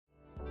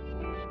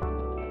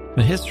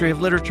The History of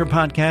Literature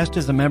podcast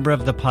is a member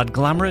of the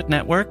Podglomerate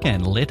Network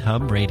and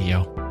LitHub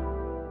Radio.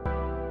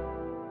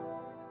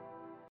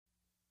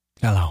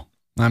 Hello,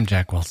 I'm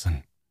Jack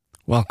Wilson.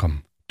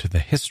 Welcome to the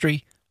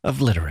History of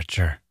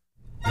Literature.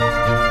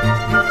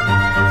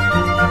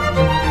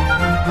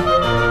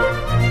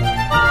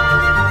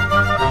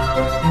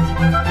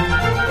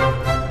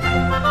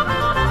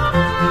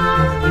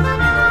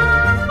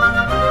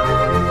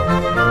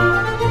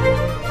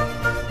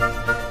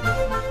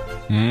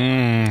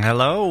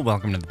 Hello,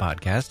 welcome to the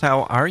podcast.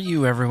 How are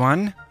you,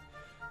 everyone?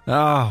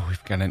 Oh,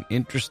 we've got an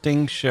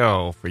interesting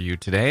show for you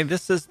today.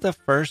 This is the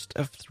first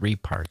of 3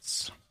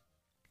 parts.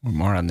 We're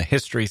more on the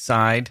history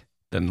side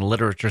than the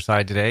literature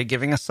side today,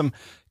 giving us some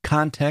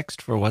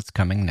context for what's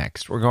coming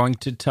next. We're going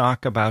to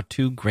talk about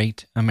 2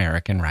 great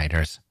American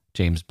writers.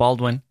 James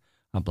Baldwin,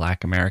 a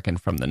black American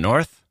from the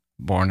North,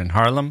 born in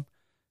Harlem,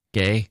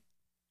 gay,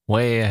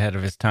 way ahead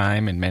of his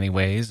time in many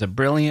ways, a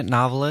brilliant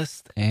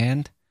novelist,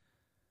 and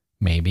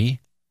maybe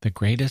the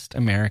greatest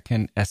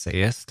American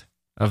essayist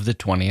of the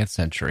 20th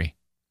century.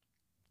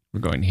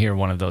 We're going to hear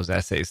one of those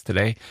essays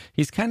today.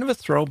 He's kind of a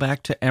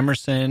throwback to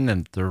Emerson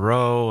and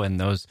Thoreau and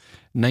those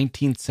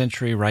 19th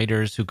century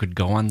writers who could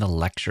go on the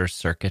lecture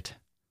circuit.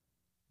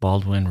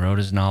 Baldwin wrote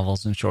his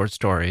novels and short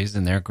stories,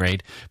 and they're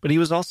great, but he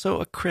was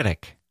also a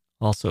critic,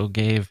 also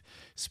gave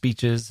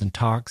speeches and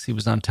talks. He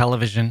was on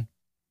television.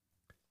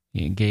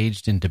 He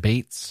engaged in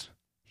debates.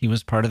 He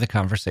was part of the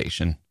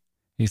conversation.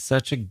 He's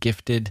such a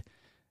gifted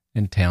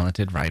and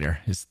talented writer.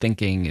 His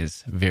thinking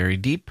is very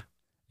deep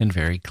and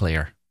very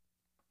clear.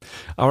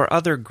 Our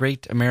other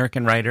great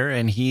American writer,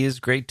 and he is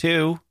great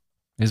too,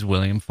 is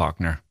William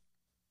Faulkner.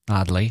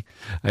 Oddly,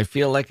 I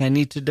feel like I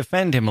need to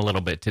defend him a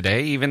little bit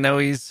today, even though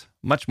he's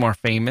much more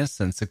famous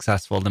and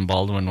successful than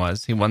Baldwin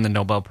was. He won the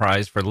Nobel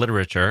Prize for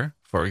Literature,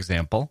 for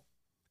example.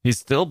 He's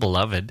still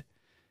beloved.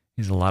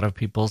 He's a lot of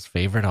people's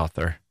favorite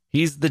author.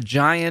 He's the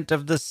giant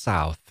of the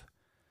South,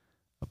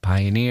 a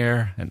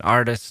pioneer, an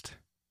artist,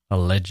 a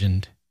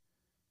legend.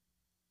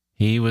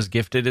 He was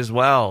gifted as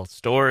well.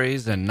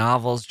 Stories and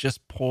novels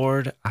just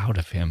poured out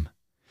of him.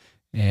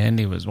 And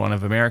he was one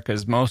of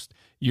America's most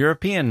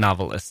European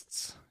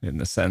novelists in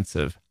the sense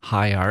of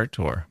high art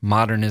or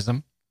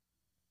modernism.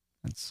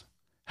 That's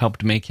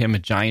helped make him a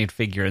giant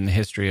figure in the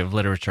history of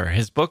literature.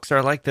 His books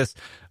are like this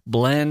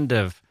blend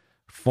of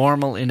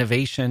formal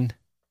innovation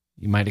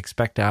you might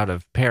expect out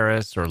of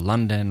Paris or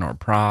London or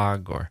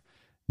Prague or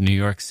New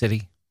York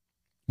City.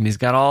 And he's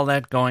got all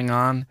that going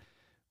on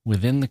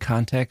within the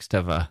context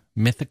of a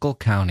mythical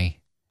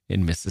county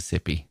in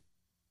Mississippi.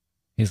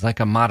 He's like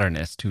a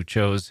modernist who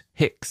chose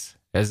Hicks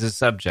as his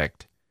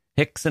subject.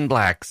 Hicks and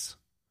blacks.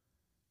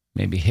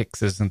 Maybe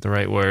Hicks isn't the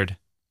right word.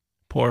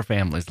 Poor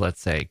families, let's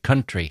say.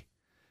 Country.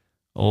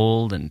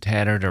 Old and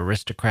tattered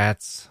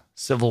aristocrats,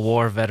 Civil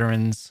War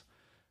veterans,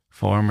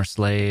 former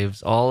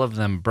slaves, all of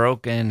them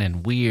broken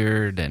and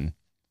weird and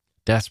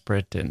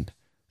desperate and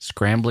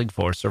scrambling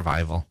for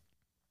survival.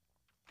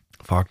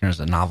 Faulkner's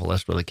a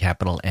novelist with a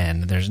capital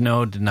N. There's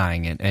no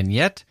denying it. And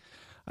yet,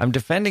 I'm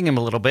defending him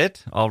a little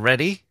bit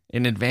already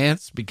in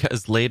advance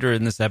because later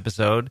in this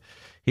episode,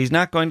 he's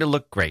not going to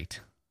look great.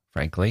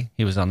 Frankly,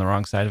 he was on the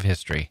wrong side of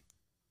history.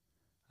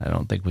 I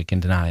don't think we can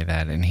deny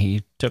that. And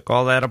he took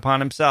all that upon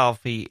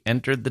himself. He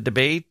entered the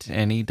debate,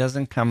 and he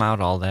doesn't come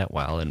out all that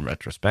well in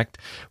retrospect,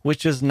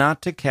 which is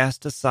not to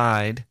cast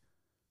aside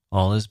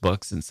all his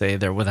books and say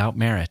they're without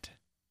merit.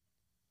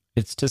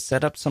 It's to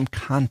set up some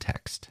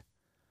context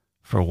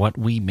for what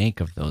we make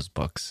of those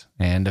books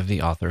and of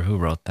the author who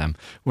wrote them.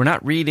 We're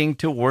not reading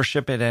to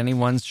worship at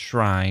anyone's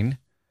shrine.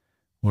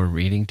 We're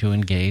reading to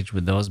engage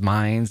with those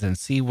minds and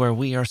see where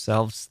we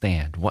ourselves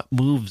stand, what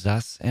moves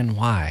us and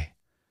why,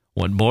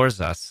 what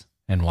bores us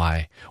and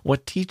why,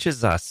 what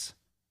teaches us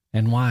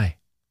and why,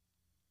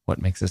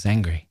 what makes us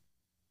angry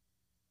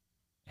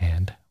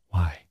and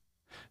why.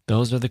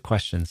 Those are the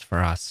questions for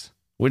us.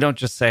 We don't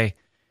just say,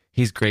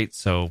 he's great,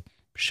 so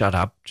shut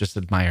up, just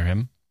admire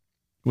him.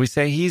 We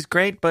say he's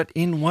great, but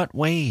in what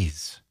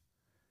ways?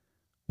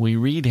 We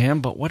read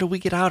him, but what do we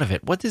get out of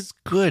it? What is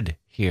good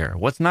here?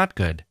 What's not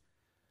good?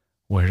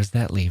 Where does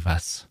that leave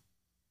us?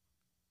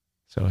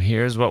 So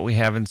here's what we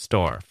have in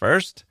store.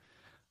 First,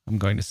 I'm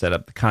going to set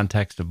up the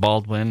context of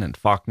Baldwin and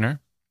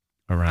Faulkner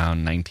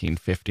around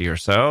 1950 or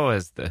so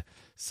as the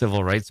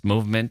civil rights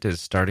movement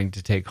is starting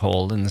to take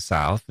hold in the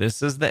South.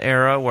 This is the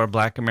era where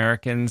black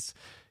Americans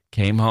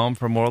came home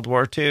from World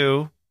War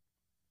II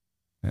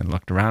and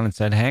looked around and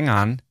said, hang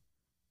on.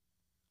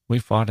 We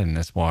fought in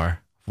this war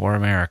for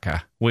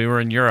America. We were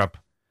in Europe.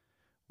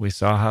 We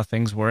saw how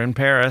things were in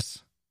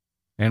Paris,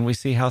 and we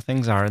see how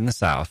things are in the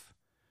South,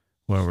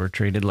 where we're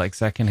treated like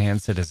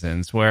second-hand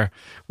citizens, where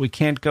we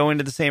can't go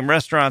into the same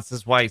restaurants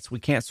as whites, we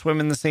can't swim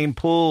in the same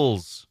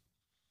pools,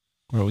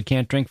 where we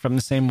can't drink from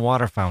the same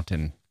water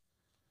fountain.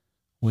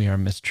 We are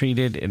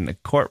mistreated in the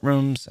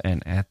courtrooms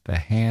and at the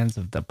hands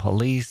of the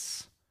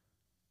police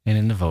and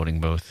in the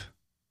voting booth.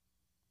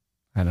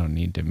 I don't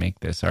need to make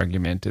this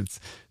argument. It's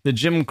the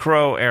Jim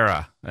Crow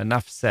era.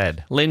 Enough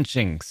said.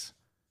 Lynchings.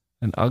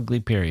 An ugly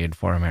period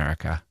for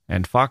America.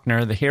 And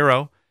Faulkner, the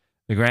hero,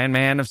 The grand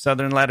man of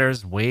Southern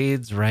letters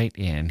wades right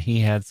in. He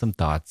had some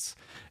thoughts,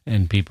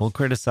 and people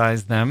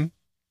criticized them.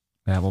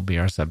 That will be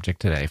our subject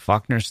today.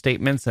 Faulkner's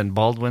statements and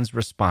Baldwin's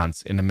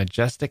response in a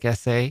majestic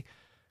essay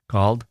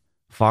called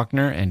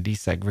Faulkner and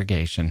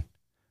Desegregation.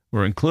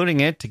 We're including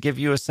it to give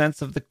you a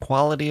sense of the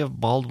quality of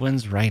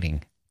Baldwin's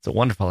writing. It's a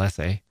wonderful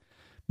essay.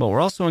 But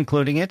we're also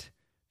including it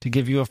to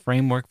give you a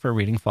framework for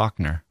reading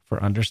Faulkner,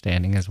 for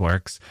understanding his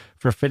works,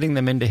 for fitting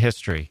them into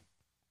history.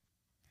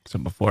 So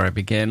before I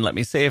begin, let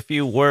me say a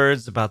few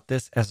words about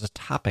this as a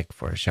topic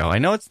for a show. I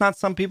know it's not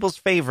some people's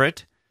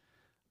favorite.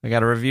 I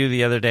got a review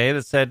the other day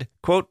that said,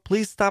 quote,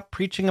 "Please stop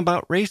preaching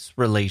about race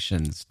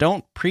relations.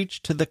 Don't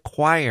preach to the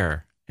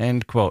choir,"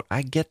 end quote.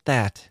 I get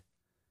that.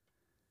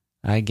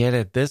 I get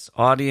it. This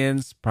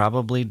audience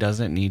probably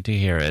doesn't need to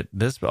hear it.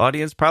 This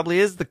audience probably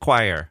is the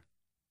choir.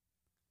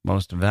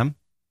 Most of them.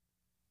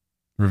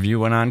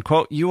 Review went on,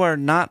 quote, "You are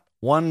not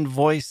one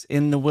voice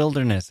in the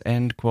wilderness,"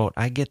 end quote.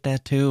 I get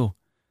that too.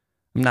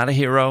 I'm not a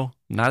hero.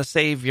 I'm not a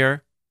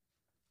savior.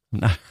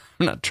 I'm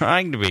not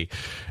trying to be.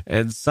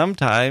 And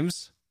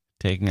sometimes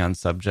taking on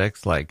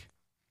subjects like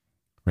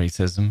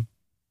racism,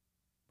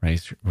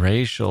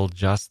 racial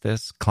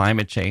justice,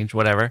 climate change,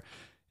 whatever,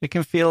 it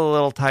can feel a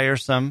little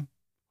tiresome.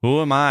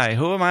 Who am I?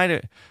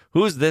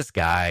 Who's this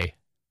guy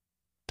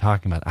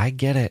talking about? I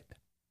get it.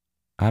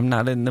 I'm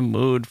not in the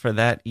mood for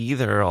that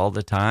either all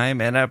the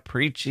time, and a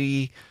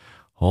preachy,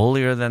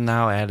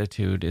 holier-than-thou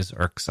attitude is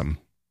irksome.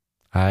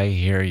 I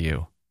hear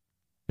you.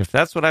 If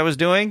that's what I was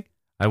doing,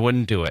 I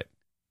wouldn't do it.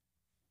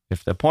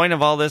 If the point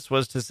of all this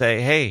was to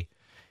say, hey,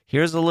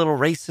 here's a little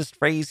racist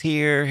phrase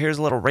here, here's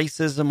a little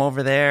racism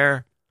over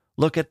there,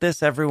 look at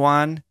this,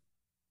 everyone,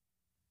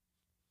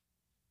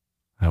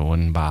 I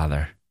wouldn't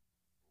bother.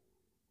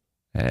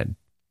 And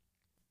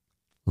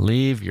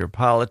leave your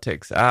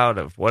politics out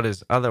of what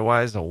is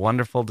otherwise a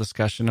wonderful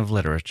discussion of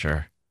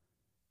literature,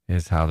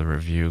 is how the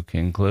review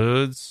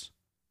concludes.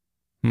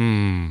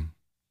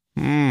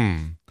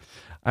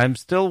 I'm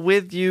still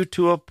with you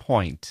to a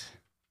point.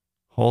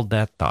 Hold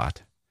that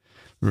thought.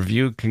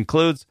 Review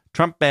concludes,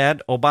 Trump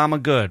bad,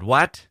 Obama good.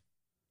 What?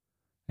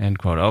 End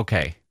quote.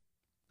 Okay,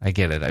 I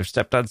get it. I've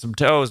stepped on some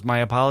toes. My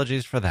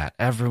apologies for that.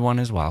 Everyone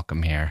is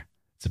welcome here.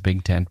 It's a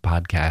Big Tent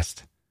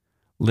podcast.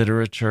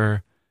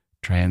 Literature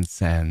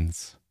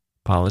transcends.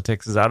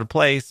 Politics is out of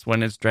place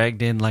when it's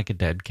dragged in like a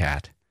dead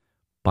cat.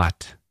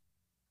 But,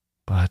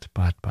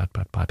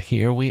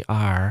 here we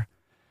are,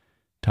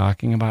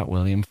 talking about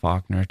William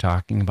Faulkner,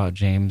 talking about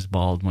James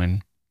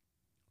Baldwin.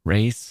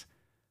 Race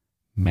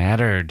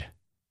mattered.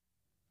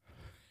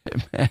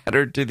 It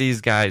mattered to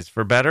these guys,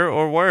 for better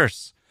or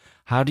worse.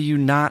 How do you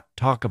not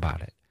talk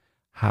about it?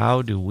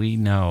 How do we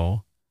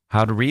know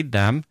how to read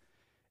them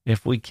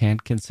if we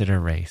can't consider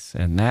race?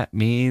 And that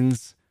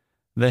means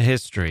the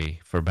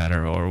history, for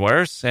better or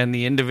worse, and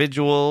the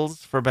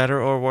individuals, for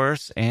better or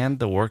worse, and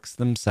the works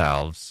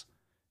themselves.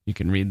 You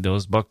can read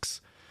those books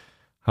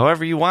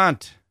however you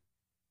want.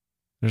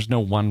 There's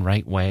no one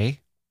right way.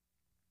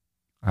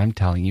 I'm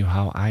telling you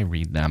how I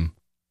read them,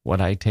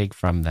 what I take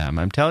from them.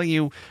 I'm telling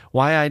you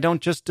why I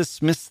don't just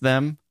dismiss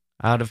them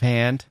out of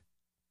hand.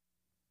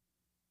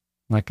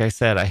 Like I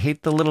said, I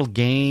hate the little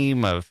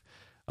game of,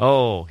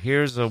 oh,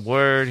 here's a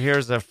word,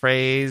 here's a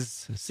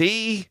phrase.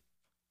 See?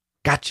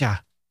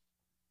 Gotcha.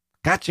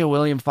 Gotcha,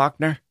 William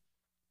Faulkner.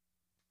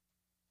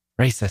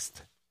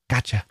 Racist.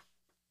 Gotcha.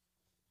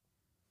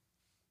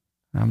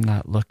 I'm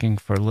not looking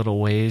for little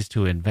ways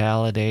to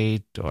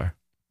invalidate or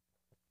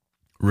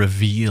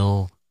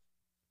reveal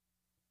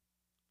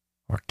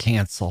or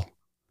cancel.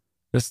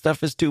 This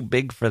stuff is too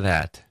big for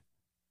that.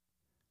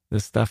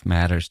 This stuff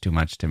matters too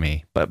much to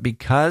me. But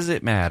because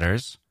it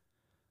matters,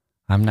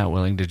 I'm not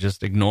willing to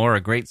just ignore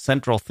a great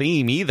central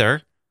theme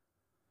either.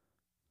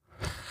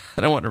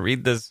 I don't want to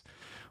read this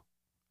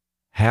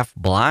half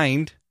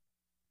blind.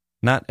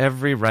 Not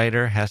every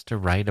writer has to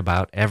write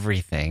about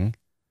everything.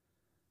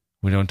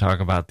 We don't talk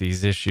about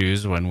these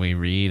issues when we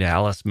read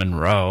Alice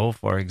Munro,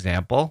 for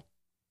example.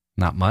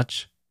 Not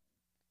much.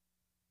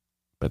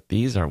 But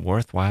these are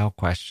worthwhile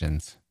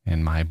questions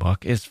in my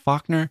book. Is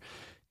Faulkner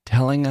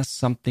telling us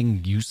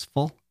something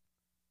useful?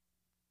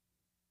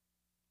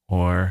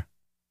 Or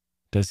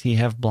does he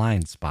have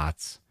blind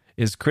spots?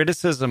 Is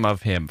criticism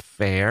of him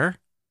fair?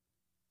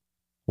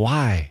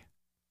 Why?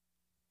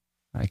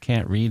 I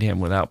can't read him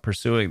without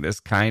pursuing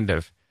this kind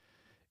of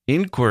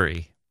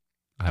inquiry.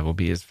 I will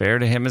be as fair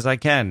to him as I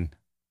can.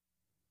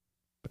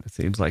 But it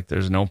seems like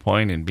there's no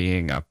point in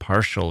being a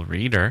partial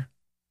reader.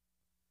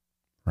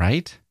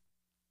 Right?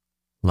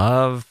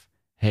 Love,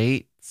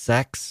 hate,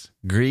 sex,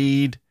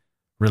 greed,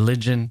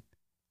 religion,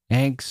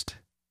 angst,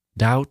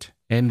 doubt,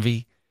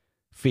 envy,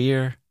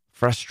 fear,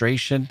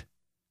 frustration.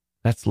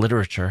 That's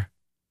literature.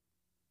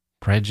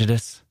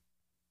 Prejudice.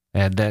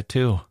 Add that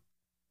too.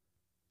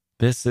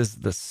 This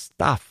is the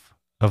stuff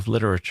of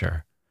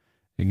literature.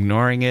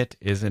 Ignoring it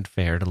isn't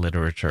fair to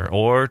literature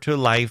or to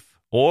life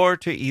or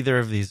to either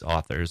of these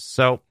authors.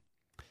 So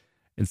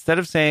instead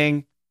of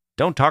saying,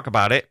 don't talk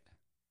about it,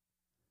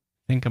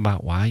 think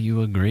about why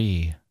you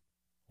agree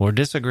or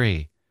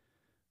disagree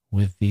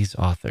with these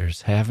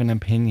authors have an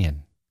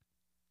opinion.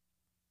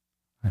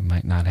 I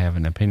might not have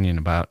an opinion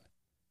about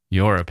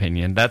your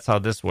opinion. That's how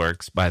this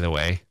works, by the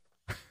way.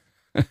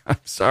 I'm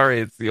sorry,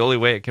 it's the only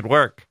way it could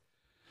work.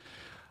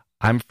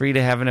 I'm free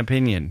to have an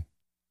opinion.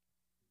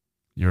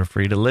 You're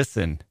free to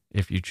listen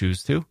if you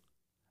choose to.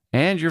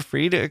 And you're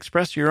free to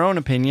express your own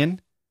opinion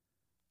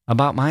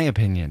about my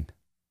opinion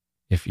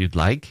if you'd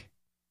like.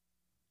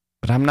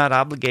 But I'm not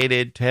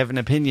obligated to have an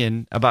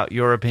opinion about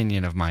your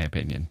opinion of my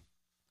opinion.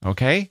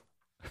 Okay?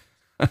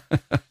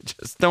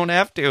 Just don't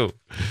have to.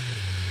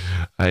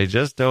 I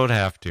just don't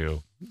have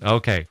to.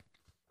 Okay.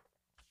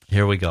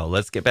 Here we go.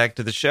 Let's get back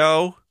to the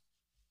show.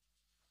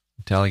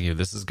 I'm telling you,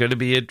 this is going to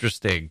be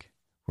interesting.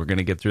 We're going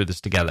to get through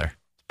this together.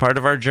 It's part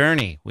of our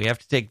journey. We have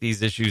to take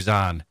these issues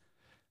on.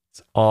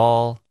 It's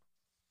all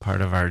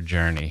part of our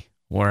journey.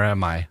 Where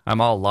am I?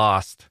 I'm all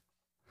lost.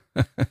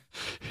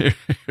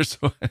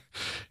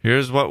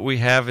 Here's what we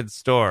have in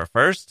store.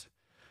 First,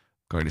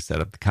 I'm going to set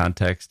up the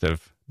context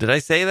of... Did I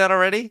say that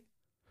already?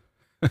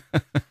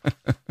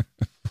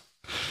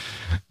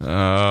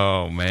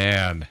 Oh,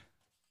 man.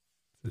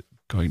 It's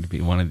going to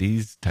be one of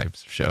these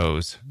types of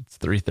shows. It's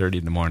 3:30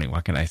 in the morning.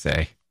 What can I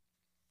say?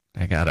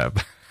 I got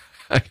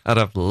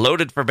up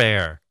loaded for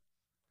bear.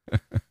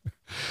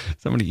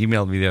 Somebody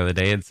emailed me the other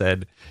day and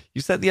said,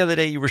 you said the other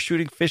day you were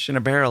shooting fish in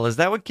a barrel. Is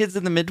that what kids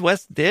in the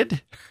Midwest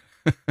did?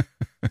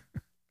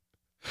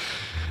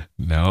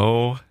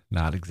 No,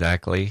 not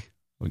exactly.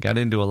 We got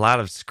into a lot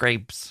of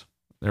scrapes.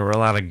 There were a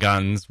lot of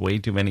guns, way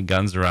too many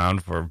guns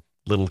around for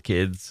little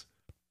kids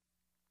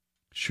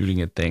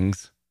shooting at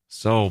things.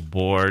 So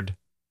bored.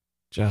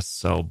 Just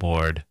so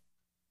bored.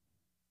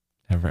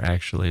 Never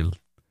actually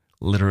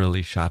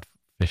literally shot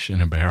fish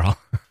in a barrel.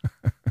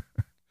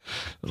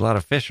 There's a lot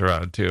of fish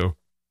around, too.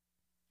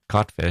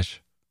 Caught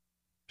fish.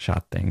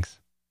 Shot things.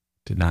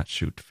 Did not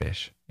shoot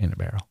fish in a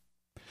barrel.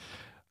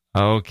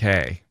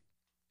 Okay.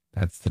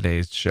 That's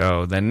today's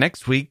show. Then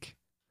next week,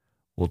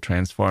 we'll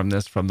transform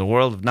this from the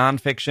world of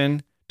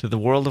nonfiction to the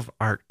world of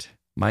art.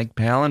 Mike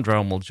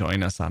Palindrome will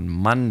join us on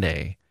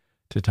Monday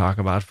to talk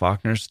about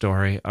Faulkner's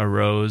story, A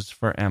Rose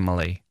for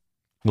Emily.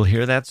 We'll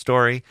hear that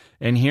story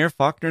and hear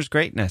Faulkner's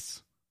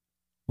greatness.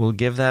 We'll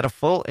give that a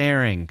full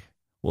airing.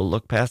 We'll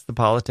look past the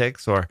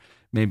politics, or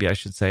maybe I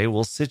should say,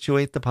 we'll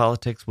situate the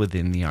politics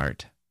within the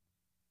art.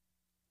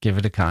 Give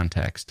it a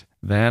context.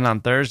 Then on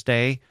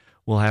Thursday,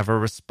 we'll have a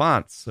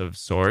response of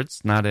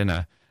sorts, not in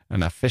an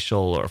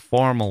official or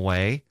formal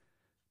way,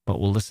 but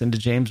we'll listen to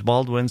James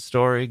Baldwin's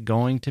story,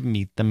 Going to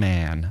Meet the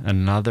Man,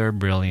 another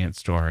brilliant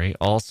story,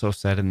 also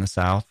set in the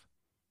South.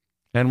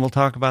 And we'll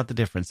talk about the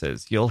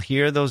differences. You'll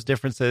hear those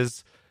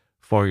differences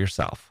for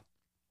yourself.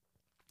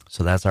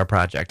 So that's our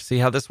project. See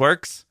how this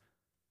works?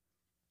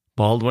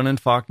 Baldwin and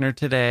Faulkner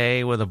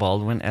today with a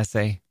Baldwin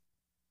essay.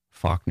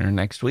 Faulkner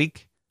next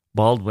week.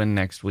 Baldwin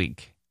next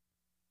week.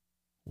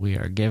 We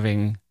are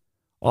giving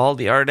all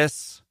the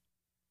artists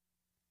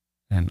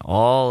and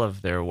all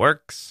of their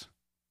works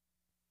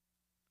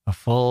a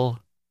full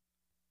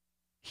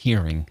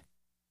hearing,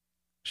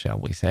 shall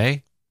we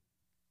say.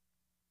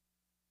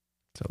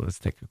 So let's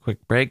take a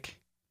quick break,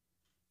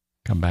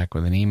 come back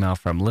with an email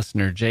from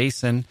listener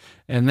Jason,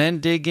 and then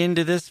dig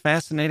into this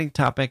fascinating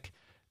topic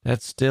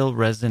that still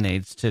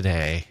resonates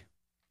today.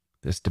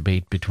 This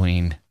debate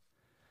between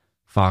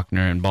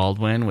Faulkner and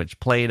Baldwin, which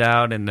played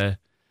out in the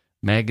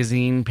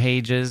magazine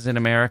pages in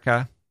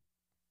America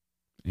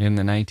in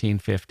the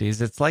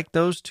 1950s. It's like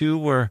those two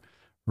were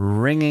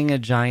ringing a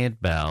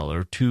giant bell,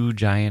 or two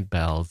giant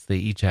bells. They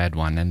each had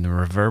one, and the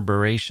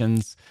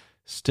reverberations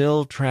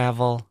still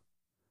travel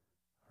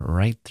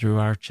right through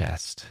our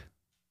chest.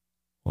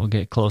 We'll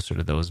get closer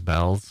to those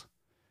bells,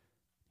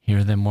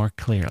 hear them more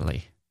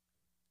clearly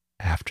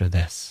after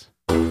this.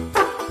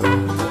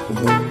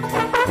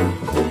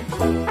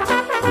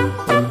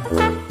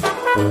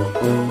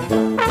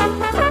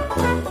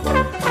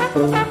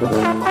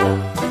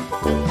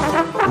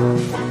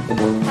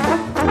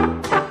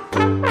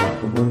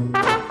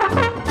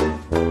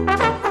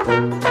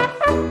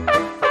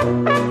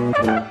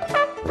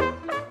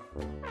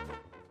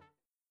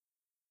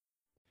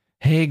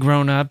 Hey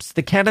grown-ups,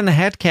 the Cat in the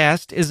Hat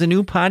Cast is a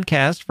new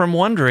podcast from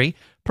Wondery,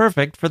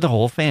 perfect for the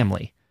whole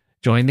family.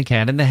 Join the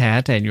Cat in the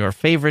Hat and your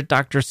favorite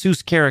Dr.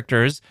 Seuss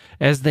characters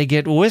as they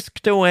get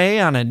whisked away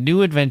on a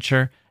new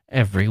adventure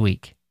every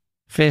week.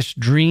 Fish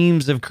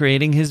dreams of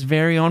creating his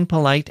very own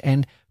polite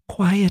and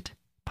quiet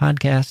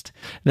podcast.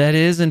 That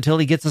is, until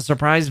he gets a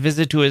surprise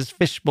visit to his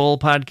Fishbowl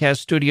podcast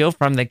studio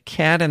from the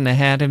Cat in the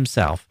Hat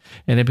himself,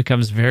 and it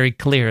becomes very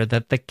clear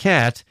that the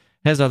cat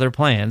has other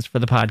plans for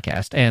the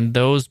podcast, and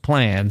those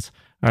plans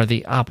are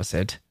the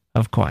opposite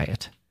of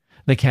quiet.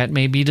 The cat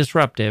may be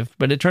disruptive,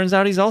 but it turns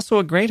out he's also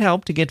a great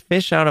help to get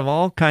Fish out of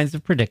all kinds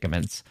of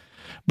predicaments.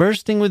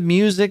 Bursting with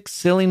music,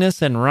 silliness,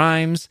 and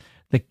rhymes,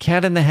 the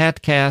Cat in the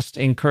Hat Cast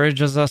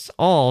encourages us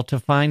all to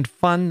find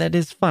fun that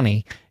is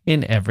funny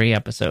in every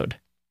episode.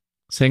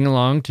 Sing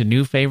along to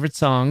new favorite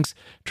songs,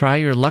 try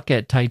your luck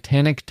at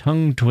Titanic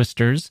tongue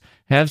twisters,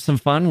 have some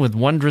fun with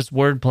wondrous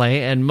wordplay,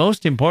 and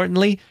most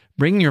importantly,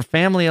 Bring your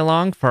family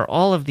along for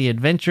all of the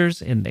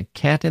adventures in the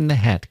Cat in the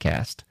Hat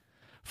Cast.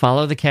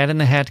 Follow the Cat in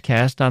the Hat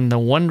Cast on the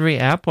Wondery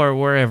app or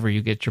wherever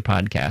you get your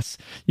podcasts.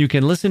 You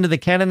can listen to the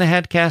Cat in the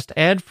Hat Cast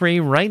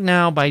ad-free right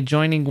now by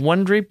joining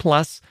Wondery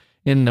Plus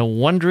in the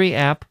Wondery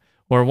app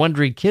or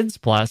Wondery Kids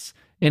Plus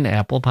in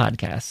Apple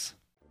Podcasts.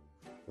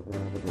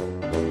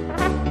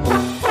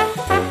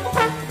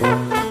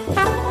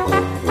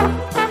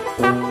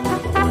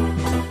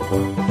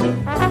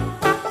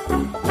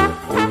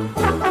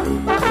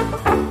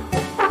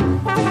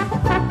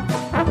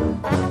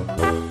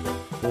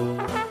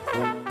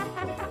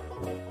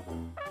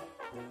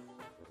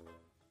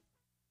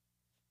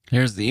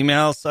 Here's the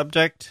email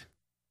subject.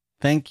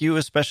 Thank you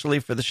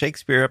especially for the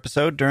Shakespeare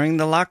episode during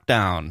the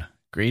lockdown.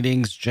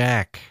 Greetings,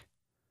 Jack.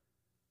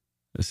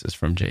 This is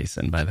from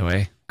Jason, by the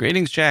way.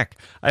 Greetings, Jack.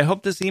 I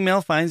hope this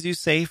email finds you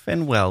safe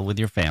and well with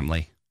your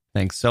family.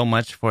 Thanks so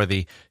much for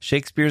the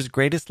Shakespeare's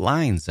Greatest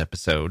Lines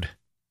episode.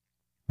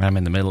 I'm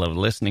in the middle of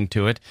listening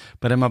to it,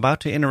 but I'm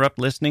about to interrupt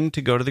listening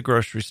to go to the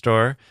grocery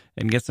store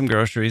and get some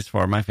groceries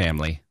for my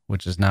family,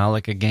 which is now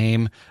like a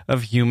game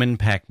of human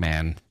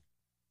Pac-Man.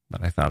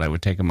 But I thought I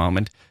would take a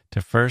moment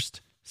to first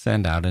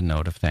send out a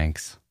note of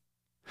thanks.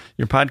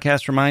 Your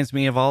podcast reminds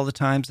me of all the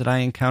times that I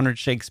encountered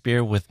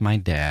Shakespeare with my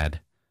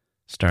dad.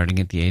 Starting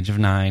at the age of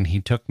 9, he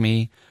took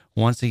me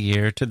once a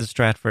year to the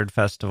Stratford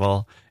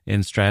Festival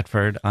in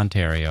Stratford,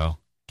 Ontario,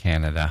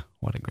 Canada.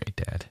 What a great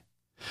dad.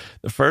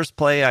 The first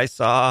play I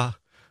saw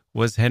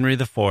was Henry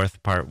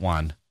IV, Part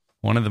 1.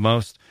 One of the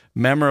most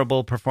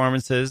memorable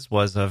performances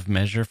was of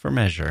Measure for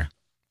Measure,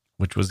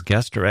 which was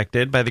guest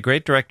directed by the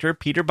great director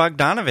Peter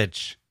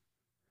Bogdanovich.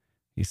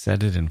 He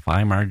set it in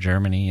Weimar,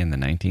 Germany in the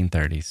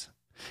 1930s.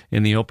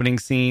 In the opening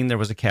scene, there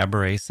was a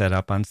cabaret set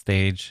up on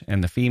stage,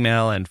 and the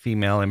female and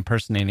female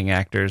impersonating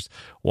actors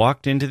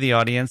walked into the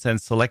audience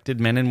and selected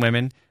men and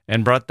women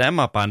and brought them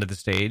up onto the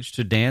stage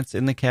to dance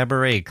in the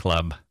cabaret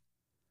club.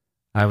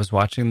 I was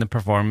watching the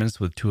performance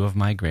with two of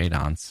my great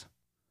aunts,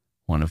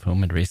 one of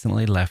whom had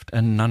recently left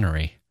a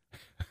nunnery,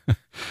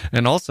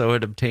 and also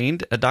had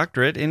obtained a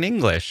doctorate in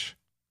English.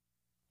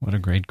 What a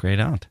great great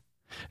aunt.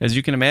 As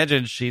you can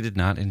imagine, she did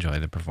not enjoy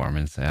the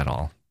performance at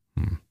all.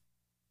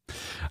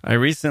 I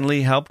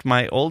recently helped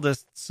my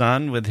oldest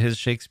son with his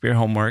Shakespeare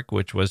homework,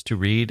 which was to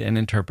read and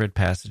interpret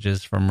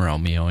passages from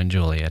Romeo and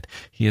Juliet.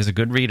 He is a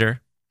good reader,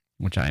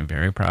 which I am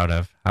very proud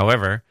of.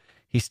 However,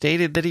 he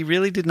stated that he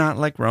really did not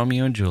like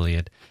Romeo and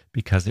Juliet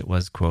because it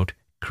was, quote,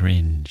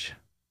 cringe.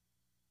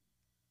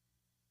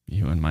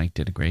 You and Mike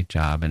did a great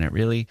job, and it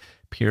really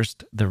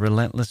pierced the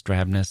relentless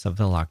drabness of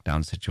the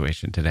lockdown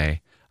situation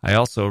today. I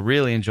also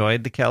really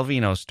enjoyed the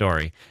Calvino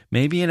story.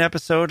 Maybe an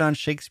episode on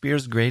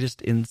Shakespeare's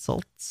greatest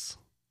insults.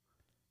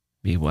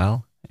 Be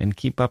well and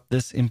keep up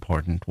this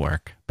important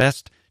work.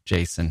 Best,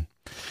 Jason.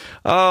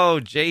 Oh,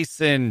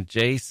 Jason.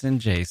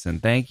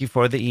 Thank you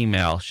for the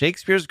email.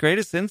 Shakespeare's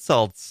greatest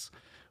insults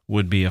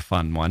would be a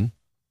fun one.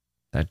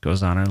 That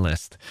goes on our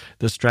list.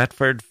 The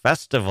Stratford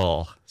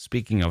Festival.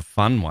 Speaking of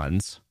fun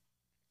ones,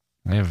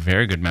 I have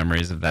very good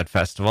memories of that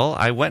festival.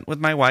 I went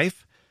with my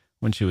wife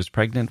when she was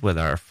pregnant with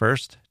our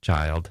first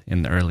child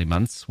in the early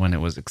months when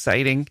it was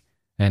exciting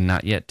and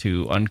not yet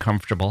too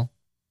uncomfortable.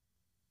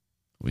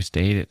 We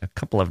stayed a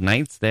couple of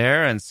nights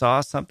there and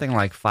saw something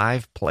like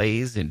 5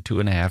 plays in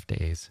 2.5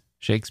 days.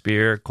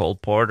 Shakespeare, Cole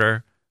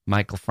Porter,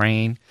 Michael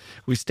Frayn.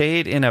 We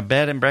stayed in a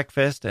bed and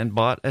breakfast and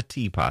bought a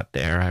teapot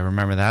there. I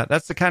remember that.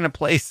 That's the kind of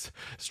place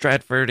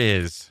Stratford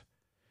is.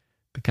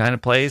 The kind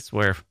of place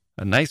where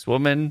a nice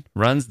woman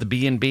runs the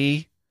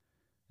B&B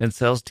and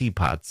sells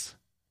teapots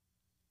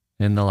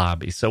in the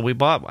lobby. So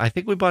I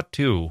think we bought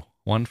 2,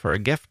 one for a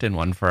gift and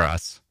one for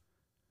us.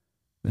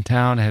 The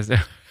town has,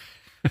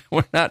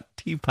 we're not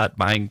teapot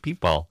buying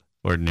people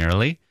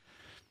ordinarily.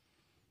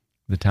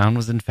 The town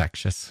was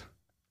infectious.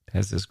 It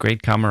has this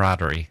great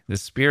camaraderie,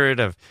 this spirit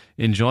of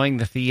enjoying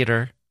the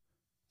theater.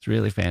 It's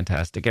really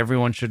fantastic.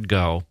 Everyone should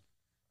go.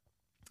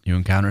 You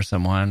encounter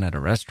someone at a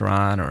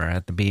restaurant or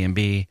at the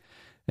B&B,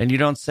 and you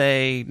don't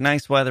say,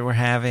 nice weather we're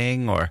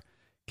having, or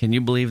can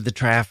you believe the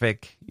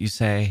traffic? You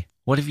say,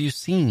 what have you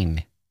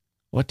seen?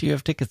 What do you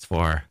have tickets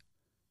for?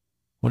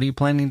 What are you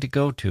planning to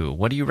go to?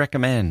 What do you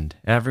recommend?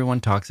 Everyone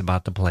talks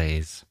about the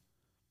plays.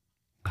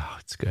 Oh,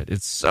 it's good.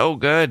 It's so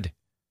good.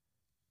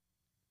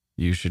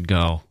 You should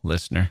go,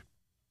 listener,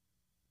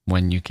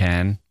 when you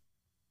can.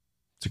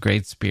 It's a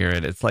great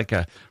spirit. It's like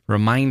a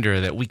reminder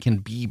that we can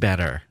be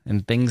better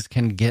and things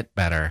can get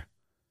better.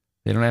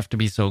 They don't have to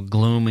be so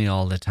gloomy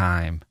all the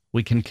time.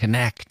 We can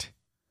connect.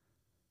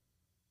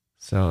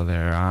 So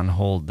they're on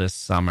hold this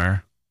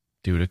summer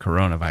due to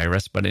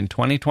coronavirus, but in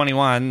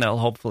 2021, they'll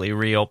hopefully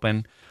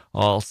reopen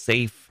all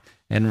safe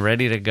and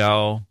ready to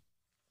go.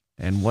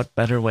 And what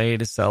better way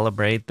to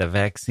celebrate the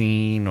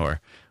vaccine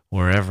or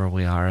wherever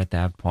we are at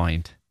that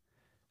point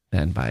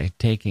than by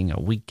taking a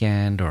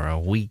weekend or a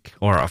week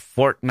or a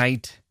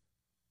fortnight,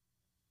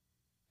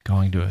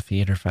 going to a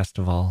theater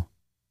festival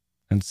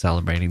and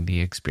celebrating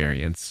the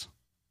experience.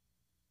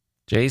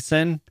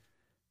 Jason,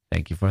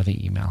 thank you for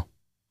the email.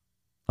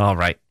 All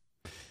right.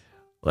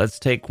 Let's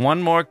take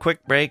one more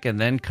quick break and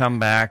then come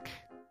back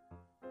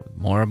with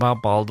more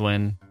about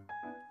Baldwin,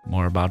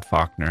 more about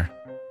Faulkner,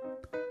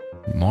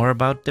 more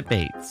about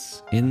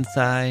debates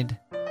inside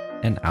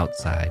and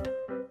outside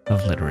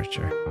of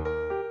literature.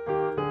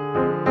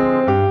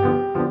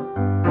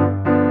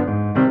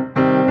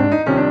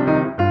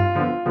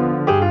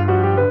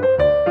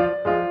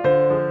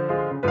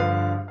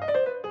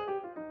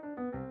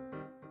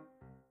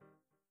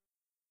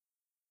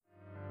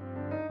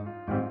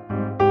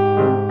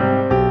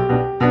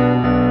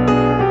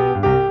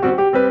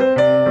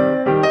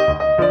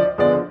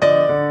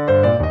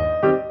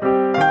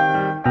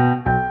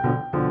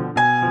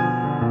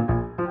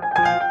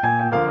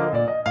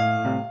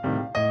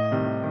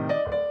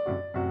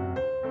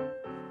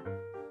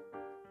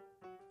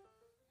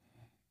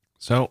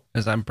 So,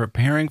 as I'm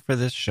preparing for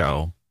this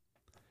show,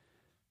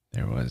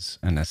 there was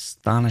an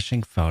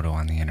astonishing photo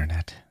on the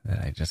internet that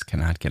I just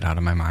cannot get out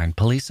of my mind.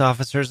 Police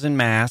officers in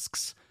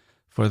masks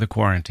for the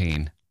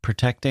quarantine,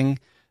 protecting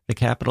the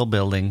Capitol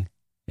building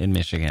in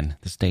Michigan,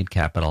 the state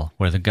capitol,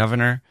 where the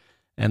governor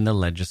and the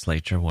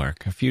legislature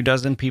work. A few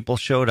dozen people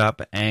showed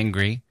up,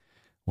 angry,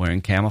 wearing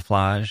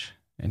camouflage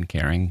and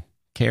carrying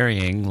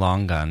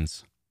long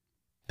guns.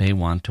 They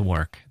want to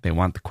work. They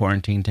want the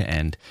quarantine to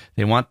end.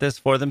 They want this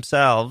for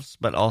themselves,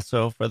 but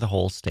also for the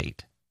whole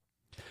state.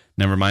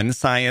 Never mind the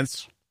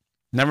science.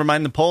 Never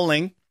mind the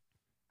polling.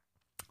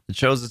 It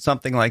shows that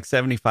something like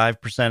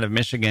 75% of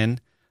Michigan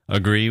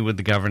agree with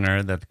the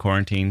governor that the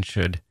quarantine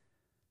should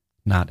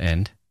not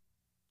end.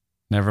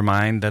 Never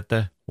mind that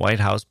the White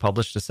House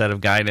published a set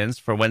of guidance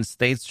for when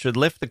states should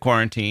lift the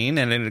quarantine,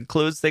 and it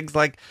includes things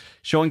like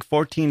showing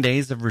 14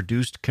 days of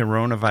reduced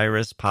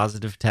coronavirus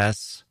positive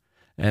tests,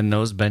 and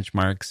those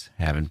benchmarks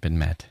haven't been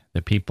met.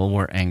 The people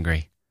were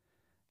angry,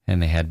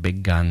 and they had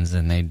big guns,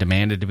 and they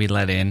demanded to be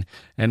let in.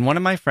 And one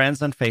of my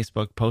friends on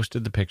Facebook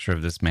posted the picture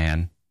of this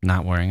man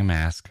not wearing a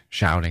mask,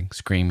 shouting,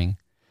 screaming,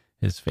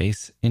 his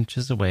face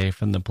inches away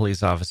from the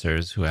police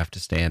officers who have to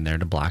stand there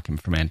to block him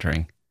from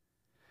entering.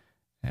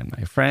 And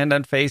my friend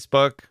on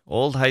Facebook,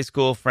 old high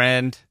school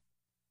friend,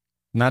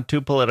 not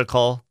too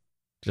political,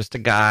 just a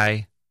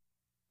guy,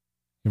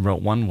 he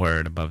wrote one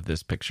word above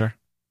this picture: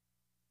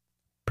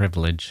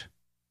 privilege.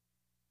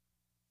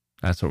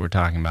 That's what we're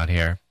talking about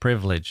here.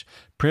 Privilege.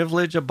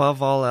 Privilege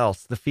above all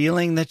else. The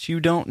feeling that you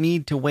don't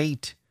need to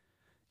wait.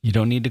 You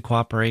don't need to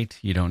cooperate.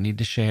 You don't need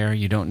to share.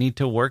 You don't need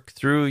to work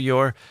through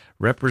your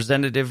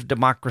representative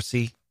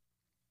democracy.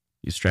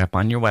 You strap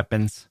on your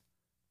weapons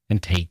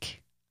and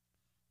take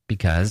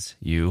because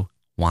you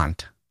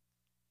want.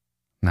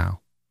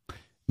 Now,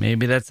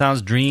 maybe that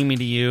sounds dreamy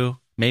to you.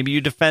 Maybe you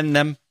defend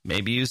them.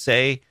 Maybe you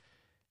say,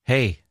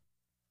 hey,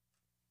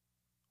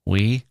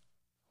 we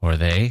or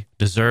they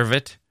deserve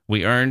it.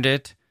 We earned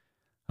it.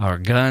 Our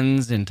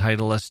guns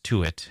entitle us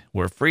to it.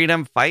 We're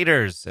freedom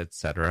fighters,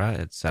 etc.,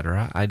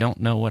 etc. I don't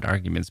know what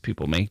arguments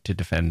people make to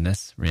defend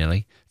this,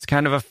 really. It's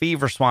kind of a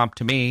fever swamp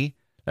to me.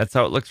 That's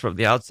how it looks from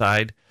the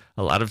outside.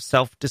 A lot of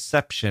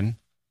self-deception.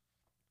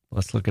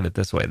 Let's look at it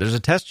this way. There's a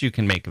test you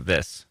can make of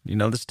this. You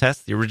know this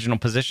test, the original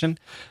position?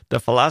 The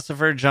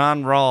philosopher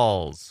John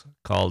Rawls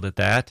called it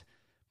that,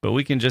 but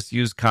we can just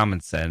use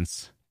common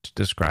sense to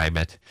describe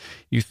it.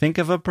 You think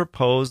of a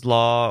proposed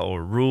law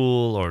or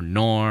rule or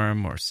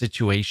norm or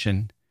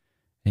situation,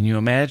 and you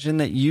imagine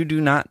that you do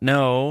not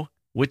know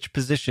which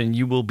position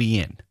you will be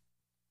in.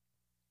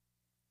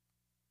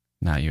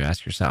 Now you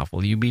ask yourself,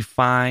 will you be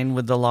fine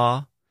with the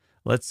law?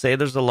 Let's say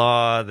there's a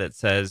law that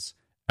says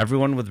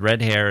everyone with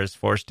red hair is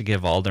forced to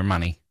give all their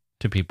money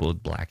to people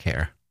with black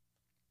hair.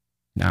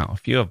 Now,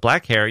 if you have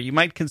black hair, you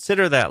might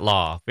consider that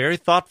law very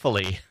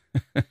thoughtfully.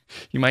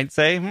 You might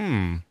say,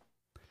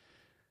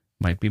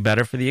 might be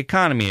better for the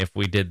economy if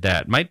we did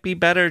that. Might be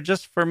better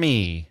just for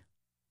me.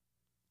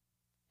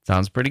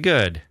 Sounds pretty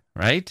good,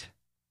 right?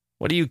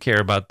 What do you care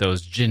about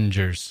those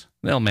gingers?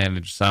 They'll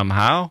manage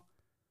somehow.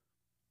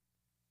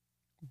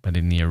 But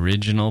in the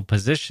original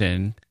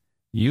position,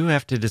 you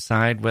have to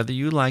decide whether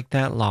you like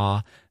that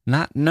law,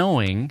 not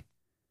knowing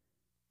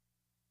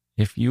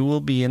if you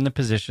will be in the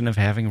position of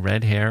having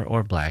red hair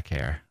or black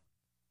hair.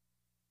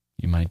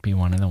 You might be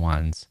one of the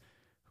ones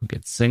who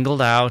gets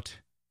singled out,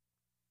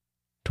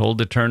 told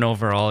to turn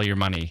over all your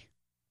money.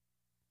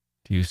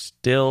 Do you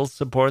still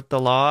support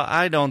the law?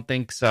 I don't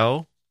think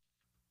so.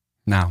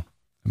 Now,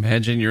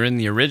 imagine you're in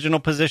the original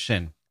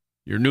position.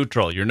 You're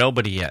neutral. You're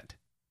nobody yet.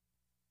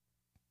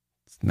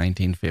 It's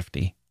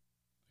 1950.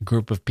 A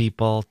group of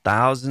people,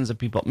 thousands of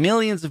people,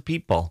 millions of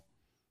people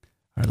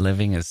are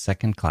living as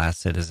second-class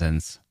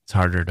citizens. It's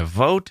harder to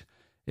vote.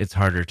 It's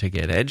harder to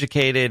get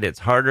educated. It's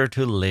harder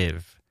to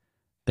live.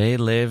 They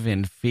live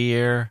in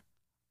fear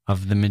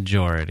of the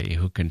majority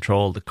who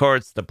control the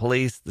courts, the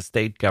police, the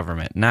state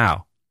government.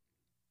 Now,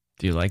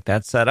 do you like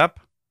that setup?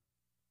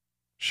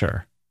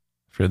 Sure.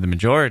 If you're the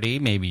majority,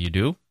 maybe you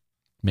do.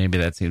 Maybe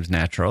that seems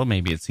natural.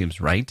 Maybe it seems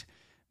right.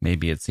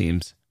 Maybe it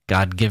seems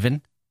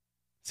God-given.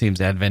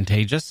 Seems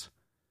advantageous.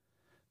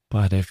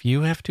 But if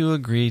you have to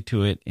agree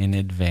to it in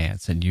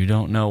advance and you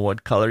don't know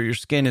what color your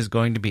skin is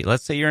going to be,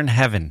 let's say you're in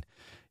heaven,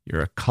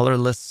 you're a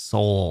colorless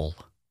soul.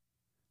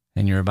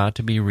 and you're about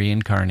to be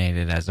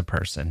reincarnated as a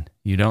person.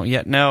 You don't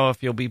yet know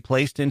if you'll be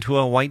placed into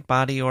a white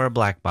body or a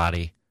black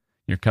body.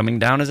 You're coming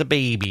down as a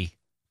baby,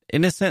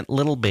 innocent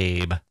little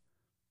babe.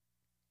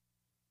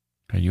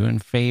 Are you in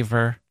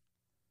favor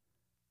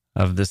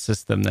of the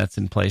system that's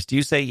in place? Do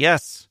you say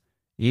yes,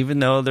 even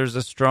though there's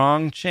a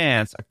strong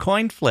chance, a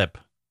coin flip?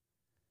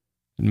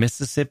 In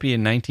Mississippi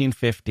in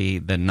 1950,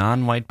 the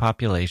non-white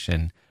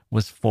population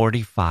was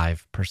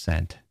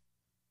 45%.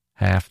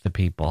 Half the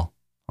people,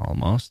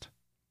 almost.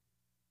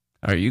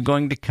 Are you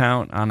going to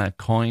count on a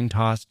coin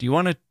toss? Do you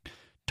want to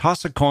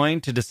toss a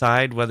coin to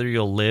decide whether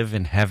you'll live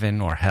in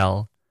heaven or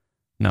hell?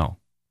 No.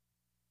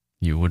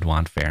 You would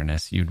want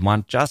fairness. You'd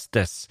want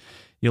justice.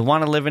 You'll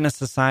want to live in a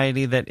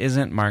society that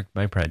isn't marked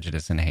by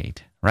prejudice and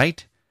hate,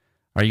 right?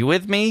 Are you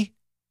with me?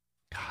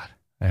 God,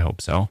 I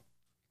hope so.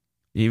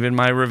 Even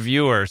my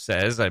reviewer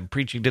says I'm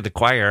preaching to the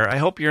choir. I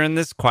hope you're in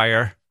this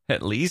choir,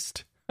 at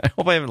least. I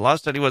hope I haven't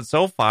lost anyone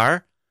so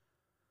far.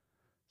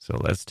 So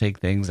let's take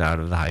things out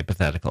of the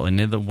hypothetical. And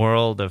in the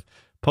world of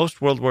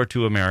post-World War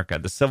II America,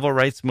 the civil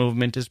rights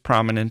movement is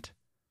prominent.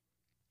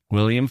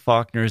 William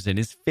Faulkner is in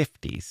his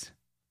 50s.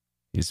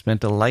 He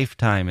spent a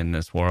lifetime in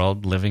this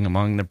world, living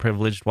among the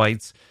privileged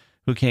whites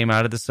who came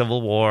out of the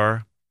Civil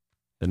War.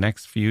 The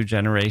next few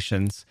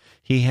generations,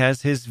 he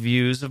has his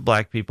views of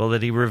black people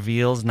that he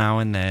reveals now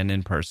and then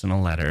in personal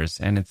letters,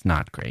 and it's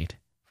not great,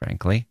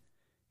 frankly.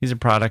 He's a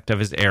product of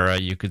his era,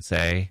 you could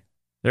say.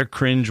 They're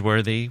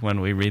cringeworthy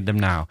when we read them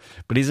now.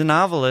 But he's a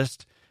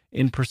novelist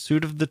in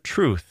pursuit of the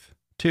truth,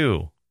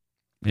 too,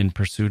 in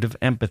pursuit of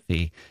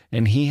empathy.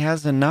 And he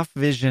has enough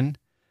vision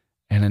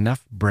and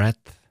enough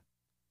breadth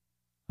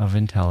of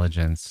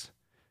intelligence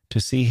to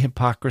see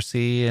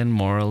hypocrisy and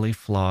morally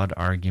flawed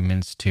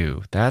arguments,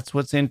 too. That's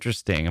what's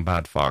interesting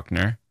about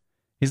Faulkner.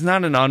 He's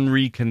not an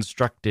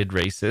unreconstructed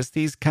racist.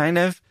 He's kind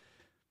of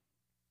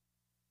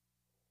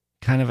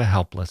a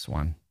helpless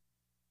one.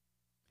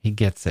 He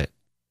gets it.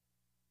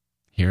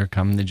 Here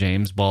come the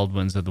James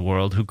Baldwins of the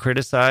world who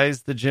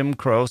criticize the Jim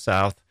Crow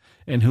South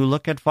and who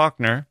look at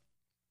Faulkner,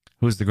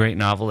 who's the great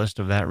novelist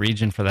of that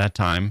region for that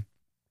time,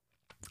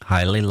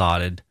 highly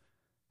lauded,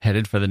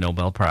 headed for the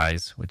Nobel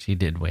Prize, which he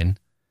did win.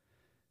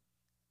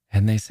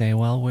 And they say,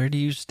 well, where do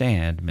you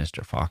stand,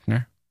 Mr.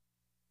 Faulkner?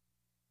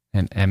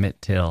 And Emmett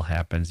Till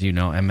happens. You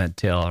know Emmett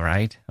Till,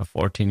 right? A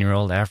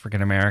 14-year-old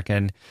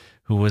African-American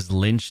who was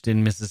lynched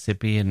in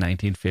Mississippi in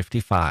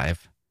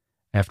 1955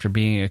 after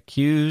being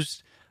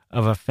accused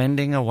of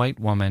offending a white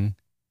woman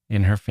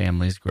in her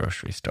family's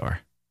grocery store.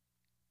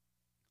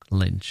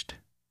 Lynched.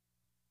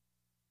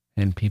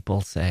 And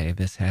people say,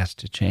 this has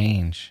to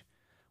change.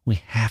 We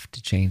have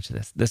to change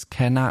this. This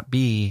cannot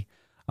be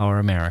our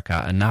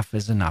America. Enough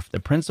is enough. The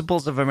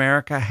principles of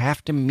America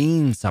have to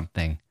mean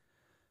something.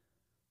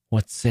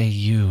 What say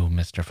you,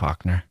 Mr.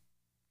 Faulkner?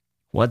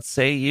 What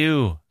say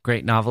you,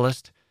 great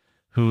novelist,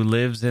 who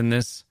lives in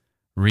this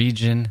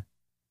region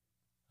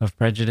of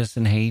prejudice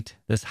and hate,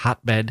 this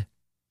hotbed?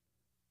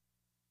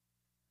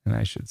 And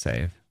I should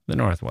say, the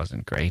North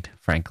wasn't great,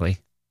 frankly.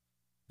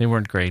 They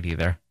weren't great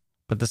either.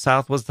 But the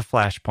South was the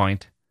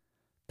flashpoint.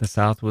 The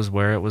South was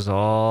where it was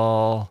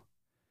all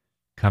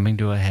coming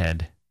to a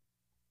head.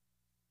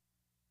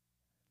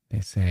 They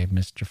say,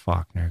 Mr.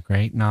 Faulkner,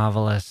 great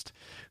novelist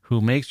who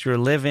makes your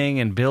living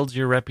and builds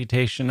your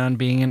reputation on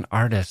being an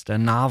artist, a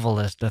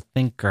novelist, a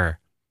thinker.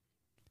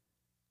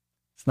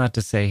 It's not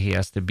to say he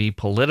has to be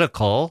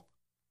political.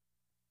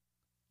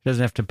 He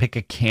doesn't have to pick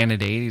a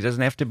candidate. He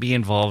doesn't have to be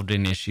involved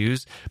in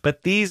issues.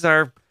 But these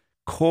are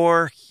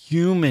core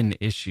human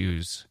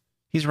issues.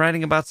 He's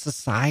writing about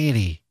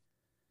society.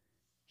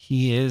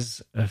 He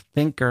is a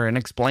thinker, an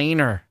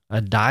explainer,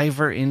 a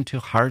diver into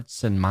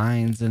hearts and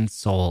minds and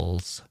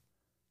souls.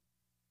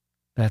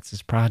 That's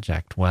his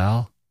project.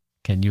 Well,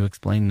 can you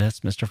explain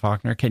this, Mr.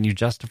 Faulkner? Can you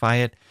justify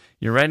it?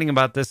 You're writing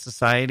about this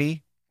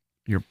society.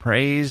 You're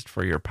praised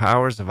for your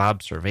powers of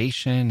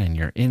observation and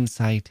your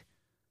insight.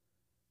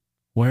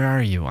 Where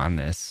are you on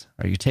this?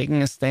 Are you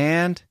taking a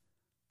stand?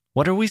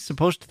 What are we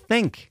supposed to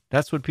think?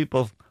 That's what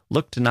people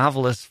look to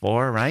novelists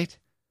for, right?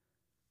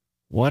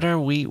 What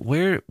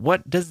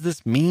does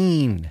this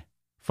mean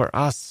for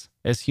us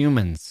as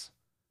humans?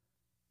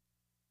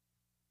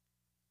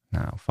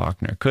 Now,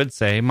 Faulkner could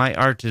say, my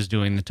art is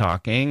doing the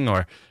talking,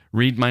 or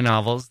read my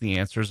novels. The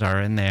answers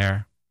are in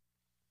there.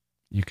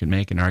 You can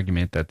make an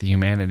argument that the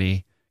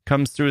humanity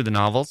comes through the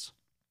novels,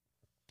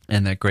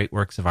 and that great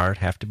works of art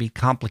have to be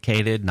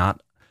complicated,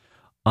 not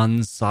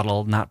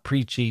unsubtle, not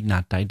preachy,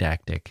 not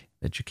didactic.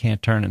 That you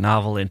can't turn a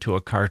novel into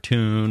a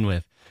cartoon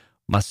with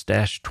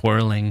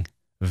mustache-twirling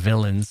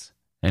villains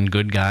and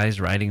good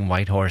guys riding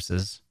white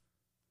horses.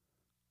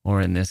 Or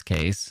in this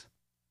case,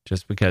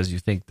 just because you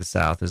think the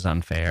South is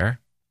unfair.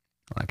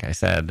 Like I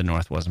said, the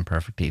North wasn't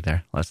perfect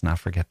either. Let's not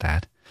forget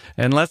that.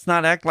 And let's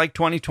not act like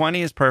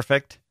 2020 is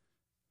perfect.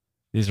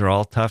 These are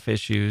all tough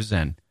issues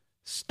and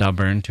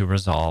stubborn to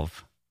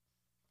resolve.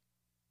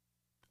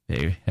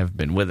 They have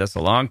been with us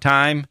a long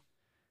time.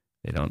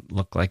 They don't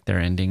look like they're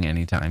ending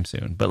anytime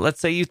soon. But let's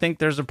say you think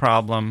there's a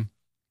problem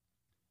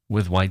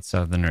with white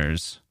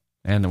Southerners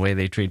and the way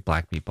they treat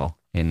black people.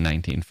 in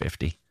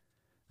 1950.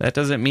 That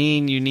doesn't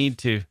mean you need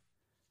to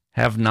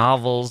have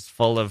novels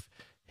full of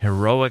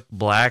heroic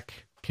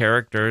black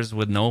characters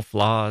with no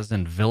flaws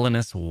and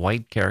villainous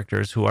white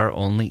characters who are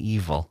only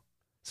evil.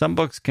 Some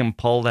books can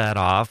pull that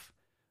off.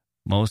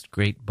 Most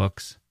great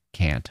books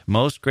can't.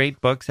 Most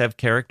great books have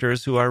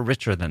characters who are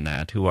richer than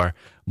that, who are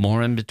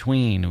more in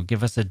between, who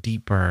give us a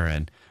deeper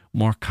and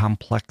more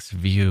complex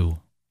view.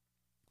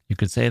 You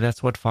could say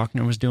that's what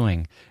Faulkner was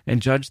doing,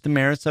 and judge the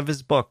merits of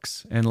his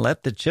books and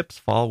let the chips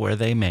fall where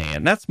they may.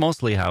 And that's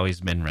mostly how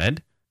he's been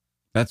read.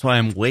 That's why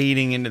I'm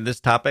wading into this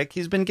topic.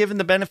 He's been given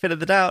the benefit of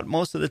the doubt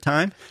most of the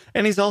time,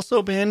 and he's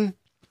also been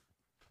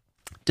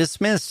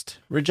dismissed,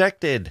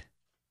 rejected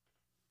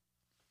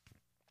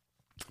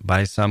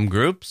by some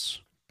groups.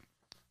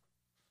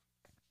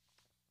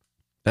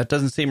 That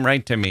doesn't seem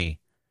right to me,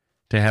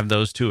 to have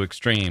those two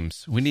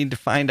extremes. We need to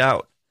find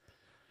out,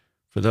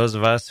 for those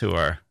of us who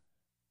are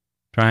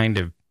trying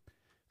to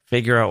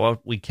figure out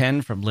what we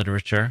can from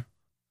literature,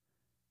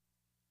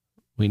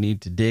 we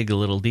need to dig a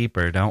little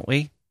deeper, don't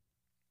we?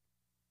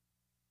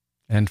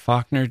 And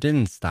Faulkner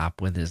didn't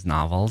stop with his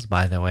novels,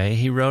 by the way.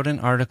 He wrote an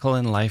article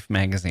in Life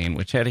magazine,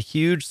 which had a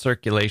huge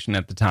circulation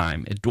at the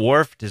time. It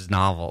dwarfed his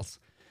novels.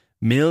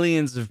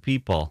 Millions of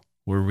people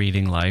were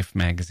reading Life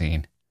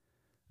magazine.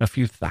 A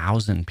few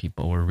thousand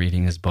people were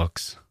reading his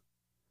books.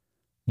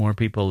 More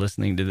people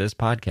listening to this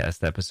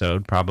podcast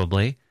episode,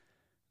 probably,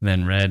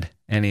 than read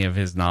any of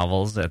his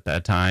novels at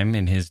that time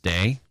in his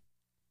day.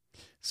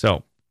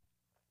 So,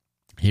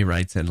 he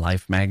writes in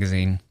Life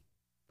magazine,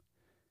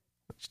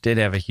 which did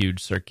have a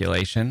huge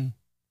circulation,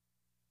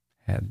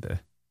 had the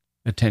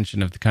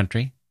attention of the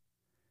country.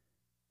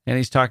 And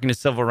he's talking to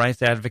civil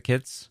rights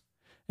advocates.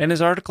 And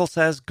his article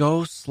says,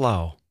 go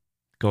slow.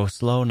 Go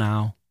slow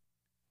now.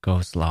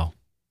 Go slow.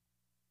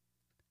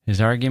 His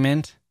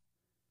argument,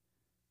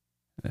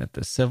 that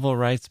the civil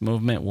rights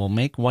movement will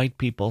make white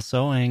people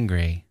so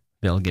angry,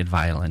 they'll get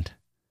violent.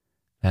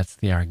 That's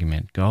the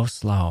argument. Go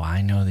slow.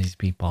 I know these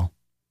people.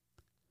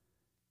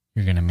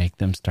 You're going to make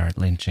them start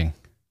lynching.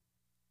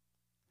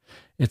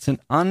 It's an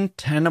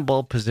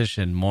untenable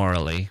position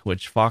morally,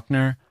 which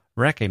Faulkner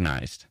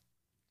recognized.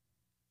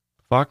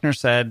 Faulkner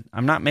said,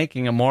 I'm not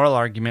making a moral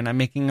argument, I'm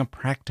making a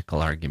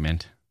practical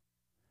argument.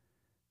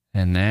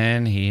 And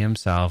then he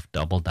himself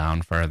doubled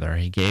down further.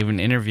 He gave an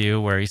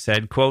interview where he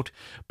said, quote,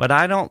 but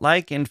I don't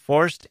like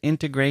enforced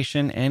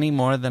integration any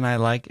more than I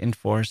like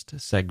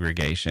enforced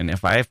segregation.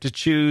 If I have to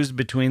choose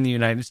between the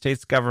United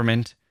States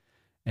government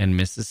and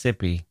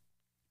Mississippi,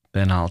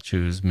 then I'll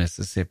choose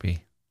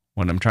Mississippi.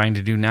 What I'm trying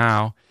to do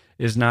now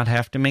is not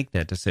have to make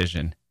that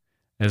decision.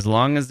 As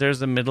long as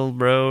there's a middle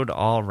road,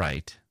 all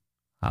right,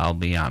 I'll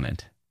be on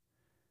it.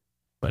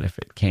 But if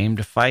it came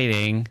to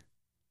fighting,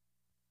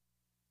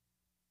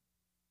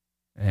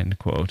 end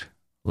quote.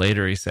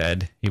 Later he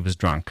said he was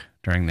drunk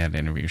during that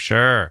interview.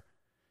 Sure.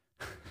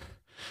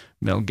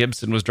 Mel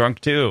Gibson was drunk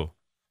too.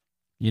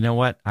 You know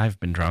what? I've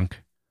been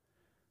drunk.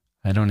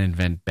 I don't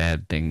invent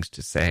bad things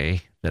to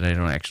say that I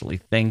don't actually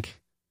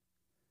think.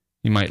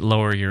 You might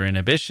lower your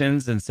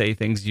inhibitions and say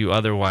things you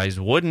otherwise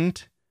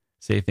wouldn't.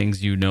 Say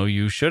things you know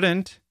you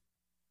shouldn't.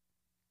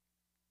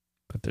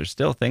 But there's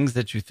still things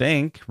that you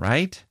think,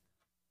 right?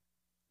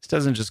 This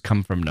doesn't just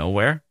come from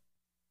nowhere.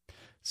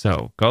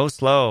 So, go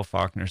slow,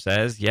 Faulkner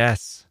says.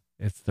 Yes,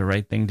 it's the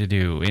right thing to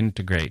do.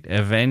 Integrate,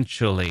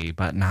 eventually,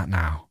 but not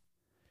now.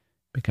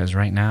 Because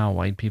right now,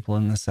 white people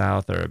in the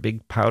South are a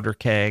big powder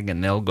keg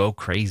and they'll go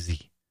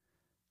crazy.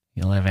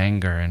 You'll have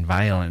anger and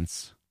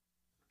violence.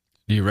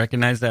 Do you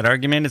recognize that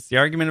argument? It's the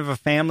argument of a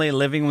family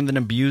living with an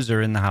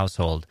abuser in the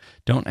household.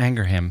 Don't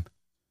anger him.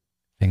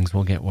 Things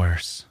will get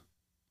worse.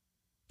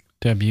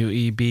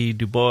 W.E.B.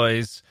 Du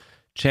Bois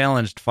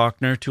challenged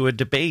Faulkner to a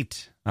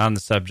debate on the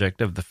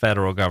subject of the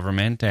federal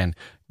government and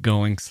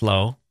going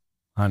slow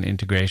on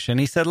integration.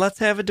 He said, let's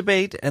have a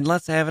debate and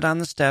let's have it on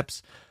the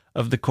steps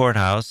of the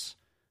courthouse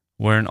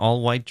where an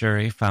all-white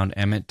jury found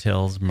Emmett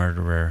Till's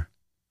murderer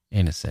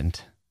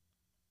innocent.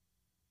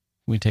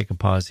 We take a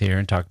pause here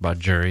and talk about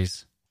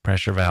juries,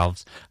 pressure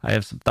valves. I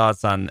have some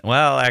thoughts on,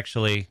 well,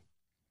 actually,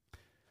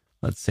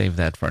 let's save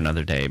that for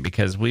another day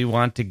because we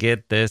want to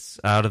get this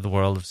out of the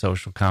world of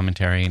social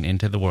commentary and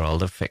into the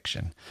world of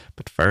fiction.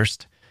 But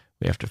first,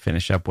 we have to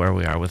finish up where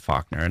we are with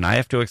Faulkner, and I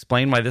have to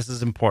explain why this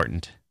is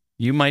important.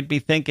 You might be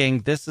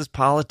thinking, this is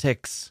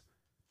politics.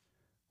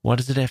 What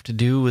does it have to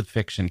do with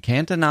fiction?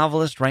 Can't a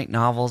novelist write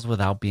novels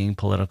without being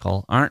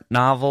political? Aren't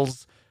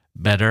novels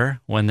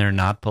better when they're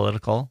not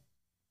political?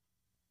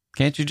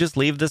 Can't you just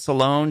leave this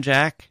alone,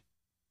 Jack?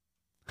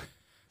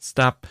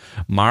 Stop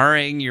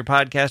marring your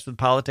podcast with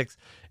politics.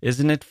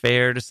 Isn't it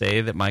fair to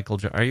say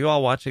that are you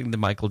all watching the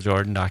Michael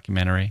Jordan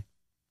documentary?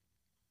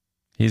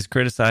 He's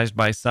criticized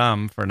by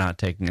some for not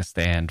taking a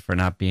stand, for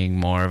not being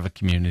more of a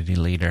community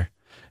leader.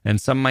 And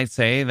some might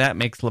say that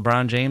makes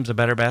LeBron James a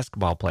better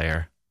basketball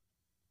player.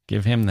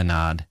 Give him the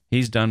nod.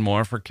 He's done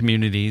more for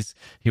communities.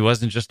 He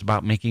wasn't just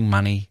about making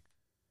money,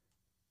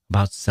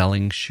 about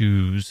selling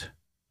shoes.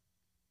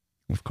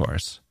 Of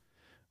course,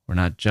 we're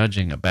not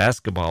judging a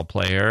basketball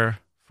player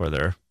for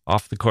their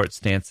off-the-court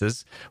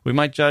stances. We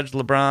might judge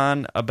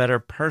LeBron a better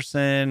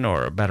person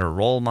or a better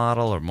role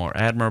model or more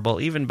admirable,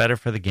 even better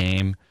for the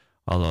game,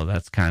 although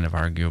that's kind of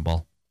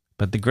arguable.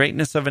 But the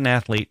greatness of an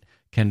athlete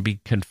can be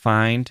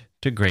confined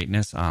to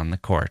greatness on the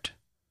court.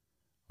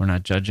 We're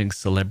not judging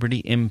celebrity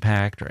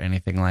impact or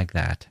anything like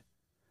that.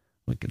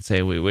 We can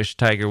say we wish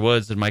Tiger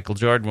Woods and Michael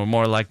Jordan were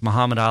more like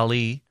Muhammad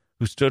Ali,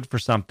 who stood for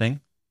something,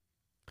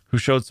 who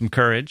showed some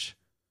courage,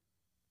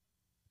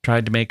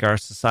 tried to make our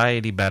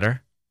society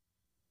better.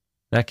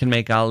 That can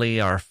make Ali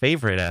our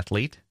favorite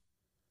athlete.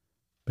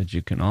 But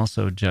you can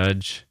also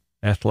judge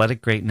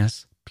athletic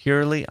greatness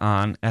purely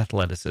on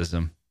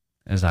athleticism,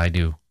 as I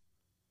do.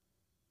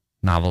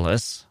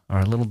 Novelists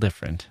are a little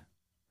different.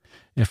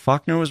 If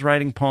Faulkner was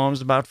writing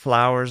poems about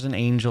flowers and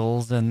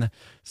angels and the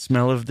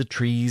smell of the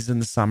trees in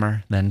the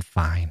summer, then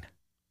fine.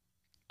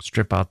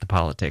 Strip out the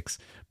politics.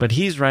 But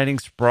he's writing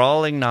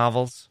sprawling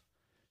novels.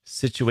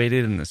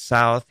 Situated in the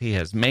South, he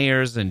has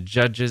mayors and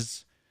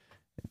judges,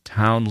 and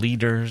town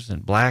leaders,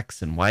 and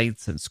blacks and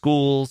whites, and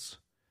schools,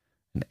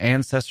 and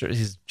ancestors,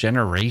 his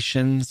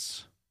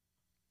generations,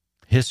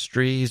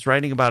 history. He's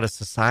writing about a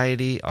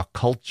society, a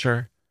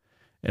culture,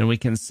 and we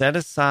can set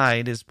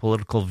aside his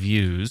political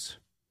views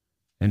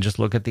and just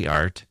look at the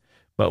art,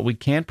 but we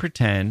can't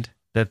pretend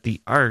that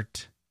the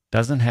art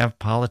doesn't have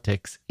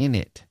politics in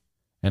it.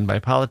 And by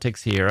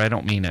politics here, I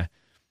don't mean a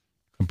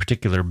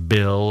particular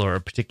bill or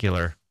a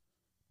particular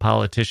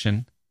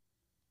politician.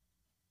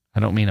 I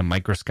don't mean a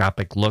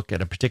microscopic look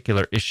at a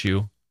particular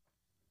issue.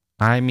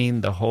 I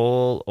mean the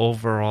whole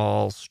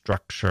overall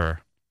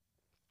structure,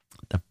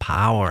 the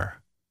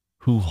power,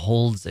 who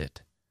holds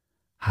it,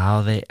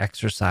 how they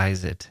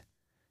exercise it,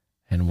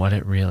 and what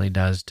it really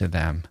does to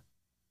them.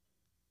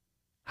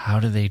 How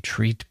do they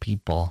treat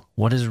people?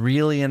 What is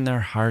really in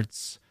their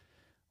hearts?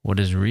 What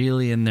is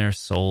really in their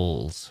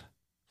souls?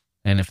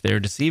 And if they're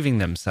deceiving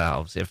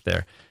themselves, if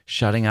they're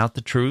shutting out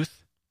the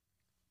truth,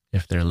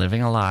 if they're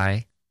living a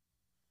lie,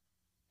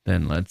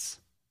 then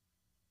let's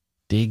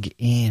dig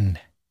in.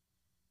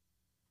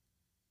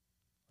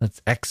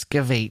 Let's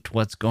excavate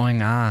what's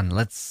going on.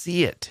 Let's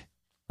see it.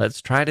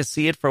 Let's try to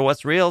see it for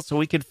what's real so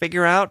we can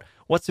figure out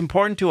what's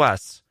important to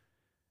us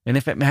and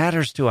if it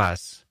matters to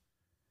us.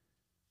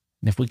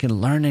 And if we can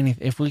learn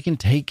anything, if we can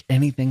take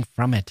anything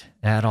from it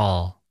at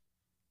all.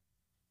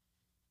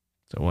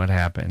 So what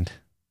happened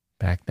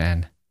back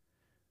then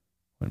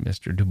when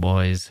Mr. Du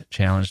Bois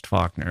challenged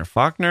Faulkner?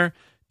 Faulkner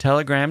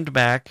telegrammed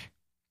back,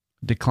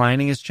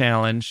 declining his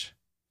challenge.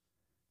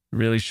 It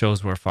really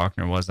shows where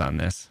Faulkner was on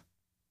this.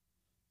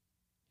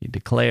 He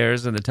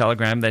declares in the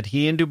telegram that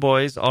he and Du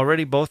Bois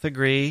already both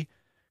agree,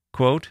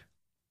 quote,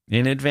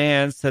 in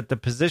advance that the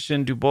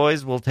position Du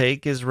Bois will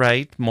take is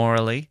right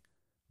morally,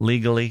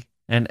 legally,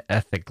 and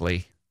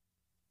ethically.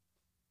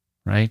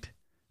 Right?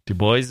 Du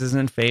Bois is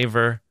in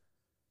favor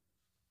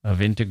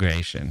of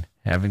integration,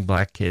 having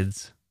black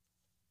kids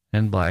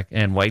and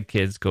white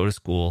kids go to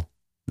school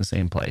in the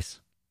same place.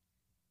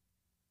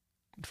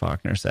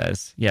 Faulkner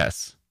says,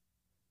 yes,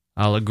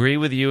 I'll agree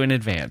with you in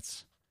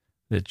advance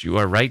that you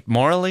are right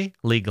morally,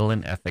 legal,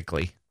 and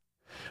ethically.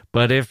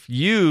 But if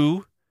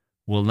you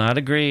will not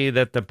agree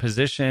that the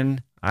position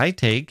I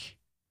take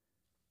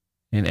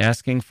in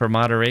asking for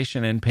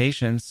moderation and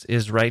patience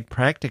is right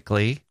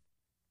practically,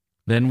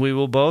 then we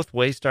will both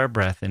waste our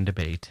breath in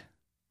debate.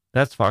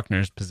 That's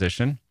Faulkner's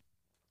position.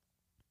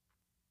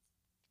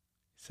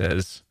 He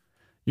says,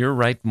 you're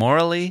right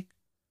morally,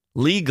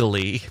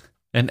 legally,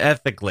 and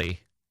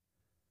ethically.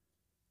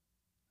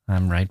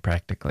 I'm right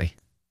practically.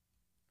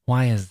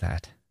 Why is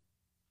that?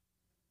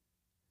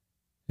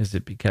 Is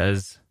it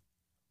because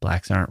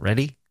blacks aren't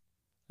ready?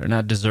 They're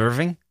not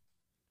deserving?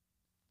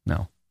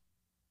 No.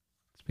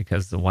 It's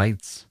because the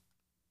whites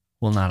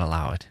will not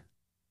allow it.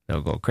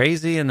 They'll go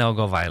crazy and they'll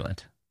go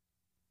violent.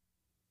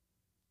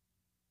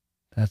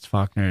 That's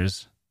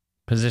Faulkner's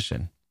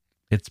position.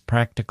 It's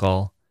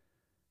practical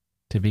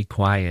to be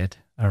quiet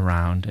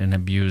around an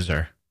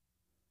abuser.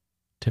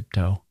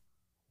 Tiptoe,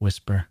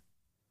 whisper,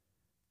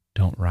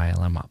 don't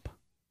rile him up.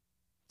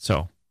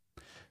 So,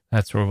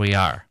 that's where we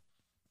are.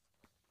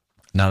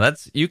 Now,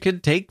 you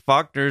could take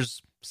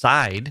Faulkner's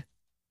side.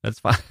 That's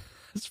fine.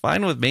 It's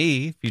fine with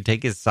me if you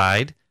take his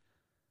side.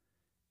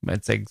 You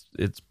might say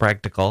it's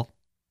practical.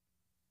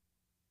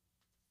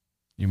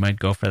 You might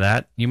go for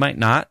that. You might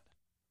not.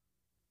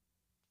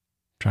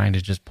 Trying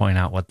to just point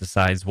out what the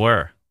sides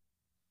were.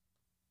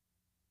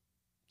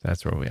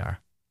 That's where we are.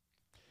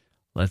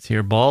 Let's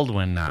hear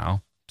Baldwin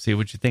now. See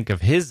what you think of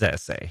his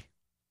essay.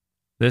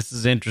 This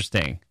is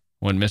interesting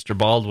when Mr.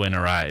 Baldwin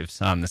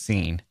arrives on the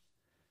scene.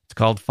 It's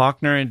called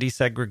Faulkner and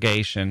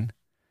Desegregation,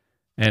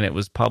 and it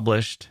was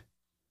published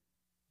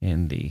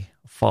in the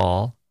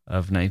fall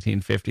of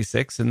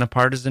 1956 in the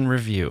Partisan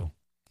Review.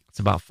 It's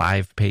about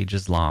 5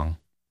 pages long.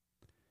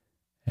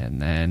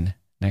 And then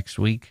next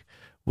week,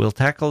 we'll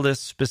tackle this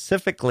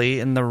specifically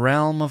in the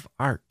realm of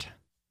art,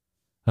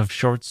 of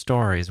short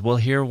stories. We'll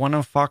hear one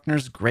of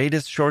Faulkner's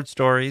greatest short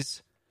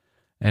stories,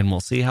 and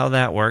we'll see how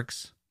that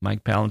works.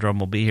 Mike Palindrome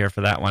will be here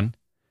for that one.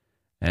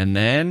 And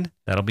then,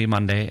 that'll be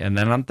Monday. And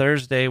then on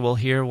Thursday, we'll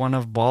hear one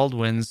of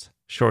Baldwin's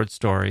short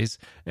stories,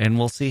 and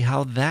we'll see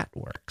how that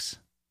works.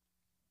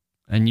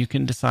 And you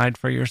can decide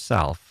for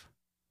yourself,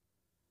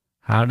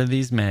 how do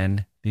these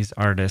men, these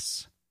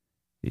artists,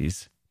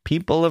 these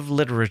people of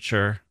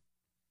literature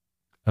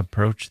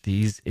approach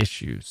these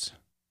issues?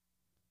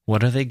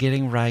 What are they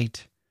getting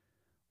right?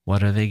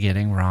 What are they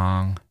getting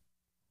wrong?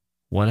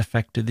 What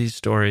effect do these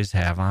stories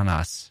have on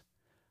us?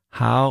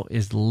 How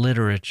is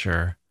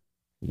literature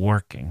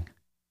working?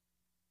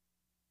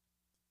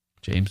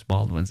 James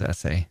Baldwin's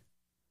essay,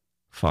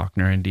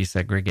 Faulkner and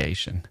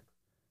Desegregation,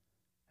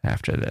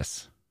 after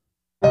this.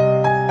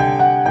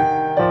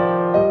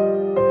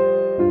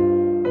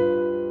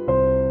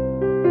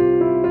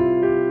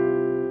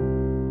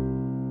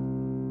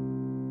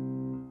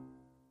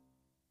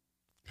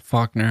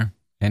 Faulkner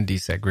and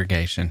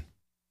Desegregation.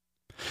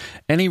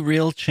 Any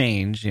real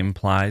change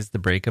implies the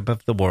breakup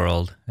of the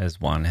world as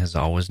one has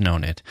always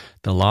known it,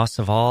 the loss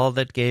of all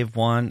that gave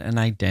one an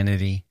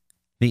identity,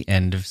 the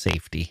end of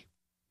safety.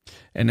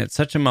 And at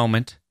such a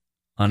moment,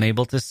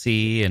 unable to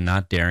see and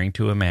not daring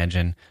to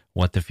imagine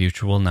what the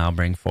future will now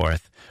bring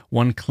forth,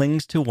 one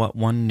clings to what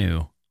one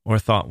knew or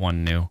thought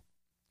one knew,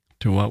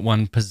 to what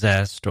one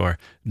possessed or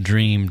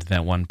dreamed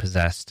that one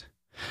possessed.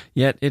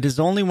 Yet it is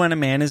only when a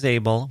man is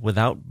able,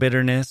 without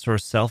bitterness or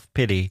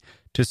self-pity,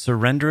 to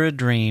surrender a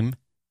dream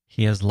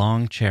he has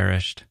long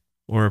cherished,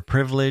 or a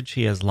privilege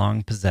he has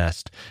long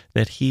possessed,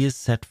 that he is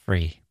set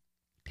free.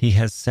 He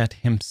has set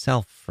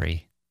himself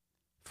free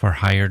for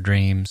higher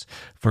dreams,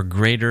 for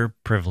greater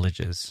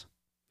privileges.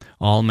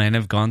 All men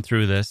have gone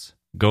through this,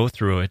 go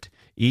through it,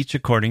 each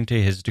according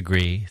to his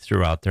degree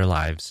throughout their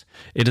lives.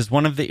 It is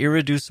one of the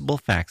irreducible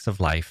facts of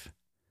life.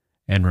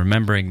 And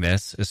remembering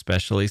this,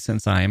 especially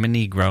since I am a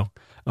Negro,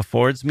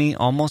 affords me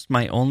almost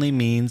my only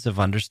means of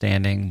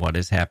understanding what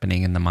is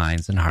happening in the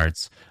minds and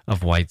hearts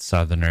of white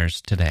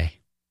Southerners today.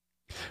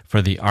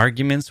 For the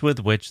arguments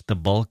with which the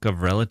bulk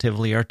of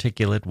relatively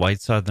articulate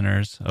white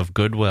Southerners of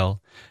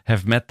goodwill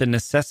have met the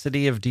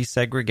necessity of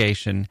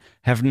desegregation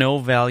have no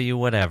value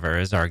whatever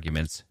as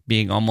arguments,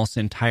 being almost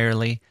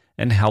entirely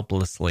and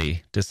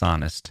helplessly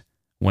dishonest,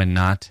 when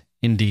not,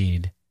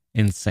 indeed,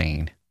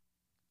 insane.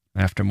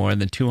 After more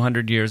than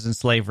 200 years in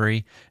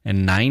slavery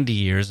and 90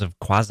 years of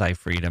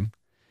quasi-freedom,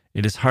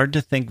 it is hard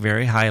to think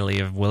very highly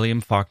of William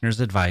Faulkner's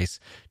advice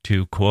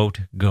to,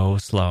 quote, go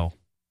slow.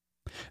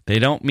 They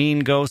don't mean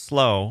go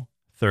slow,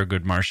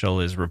 Thurgood Marshall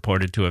is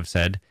reported to have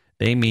said.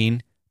 They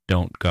mean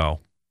don't go.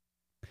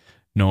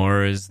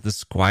 Nor is the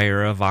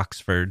Squire of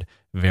Oxford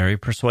very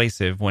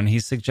persuasive when he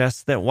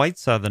suggests that white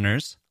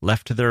Southerners,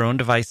 left to their own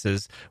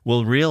devices,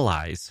 will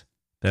realize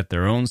that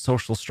their own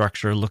social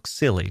structure looks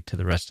silly to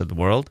the rest of the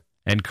world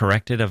and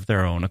correct it of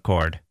their own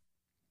accord.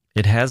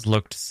 It has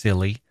looked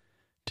silly,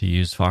 to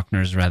use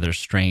Faulkner's rather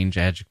strange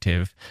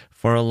adjective,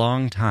 for a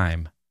long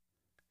time.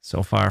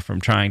 So far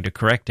from trying to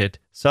correct it,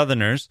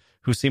 Southerners,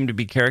 who seem to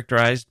be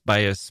characterized by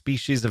a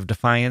species of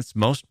defiance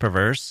most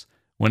perverse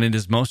when it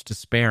is most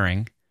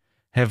despairing,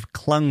 have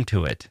clung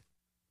to it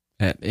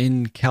at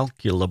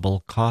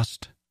incalculable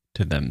cost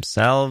to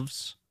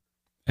themselves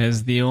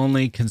as the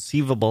only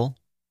conceivable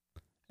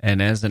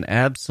and as an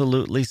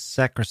absolutely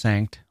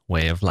sacrosanct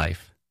way of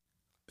life.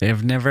 They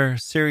have never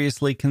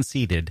seriously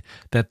conceded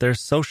that their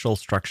social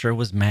structure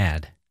was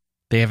mad.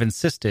 They have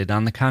insisted,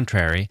 on the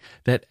contrary,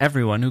 that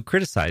everyone who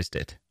criticized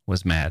it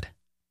was mad.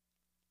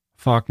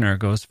 Faulkner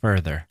goes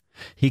further.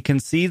 He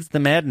concedes the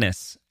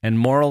madness and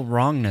moral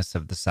wrongness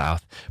of the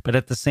South, but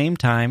at the same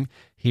time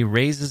he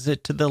raises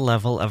it to the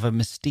level of a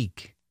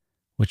mystique,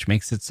 which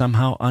makes it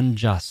somehow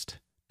unjust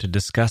to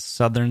discuss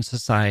Southern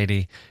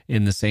society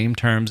in the same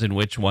terms in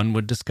which one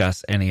would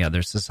discuss any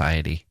other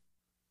society.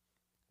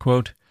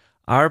 Quote,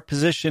 our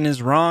position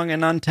is wrong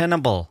and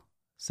untenable,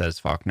 says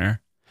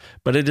Faulkner,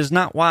 but it is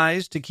not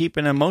wise to keep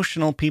an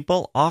emotional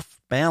people off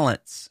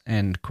balance,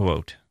 end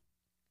quote.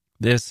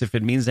 This, if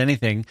it means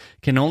anything,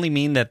 can only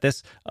mean that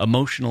this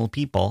emotional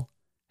people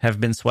have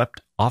been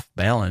swept off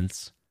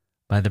balance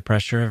by the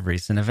pressure of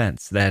recent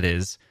events, that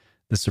is,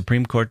 the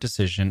Supreme Court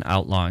decision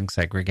outlawing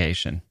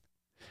segregation.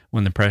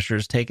 When the pressure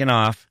is taken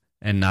off,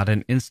 and not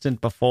an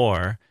instant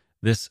before,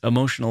 this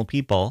emotional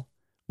people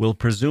will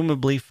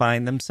presumably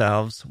find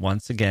themselves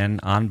once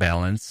again on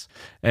balance,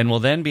 and will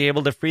then be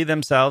able to free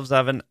themselves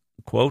of an,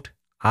 quote,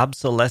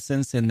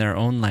 obsolescence in their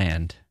own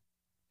land,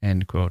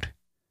 end quote,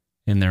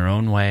 in their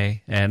own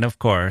way, and, of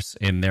course,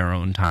 in their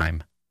own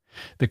time.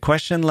 The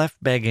question left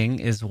begging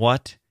is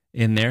what,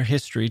 in their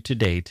history to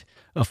date,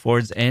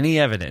 affords any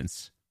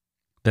evidence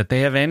that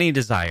they have any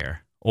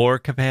desire or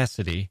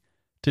capacity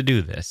to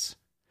do this.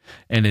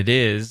 And it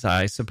is,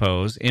 I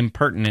suppose,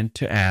 impertinent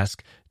to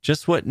ask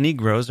just what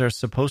Negroes are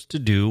supposed to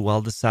do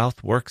while the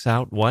South works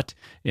out what,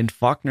 in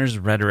Faulkner's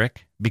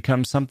rhetoric,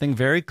 becomes something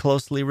very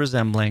closely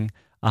resembling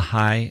a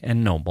high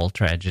and noble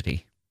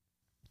tragedy.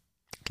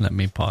 Let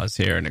me pause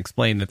here and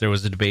explain that there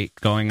was a debate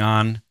going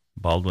on.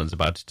 Baldwin's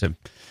about to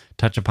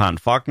touch upon.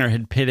 Faulkner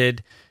had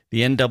pitted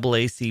the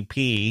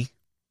NAACP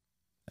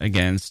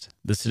against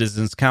the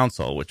Citizens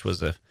Council, which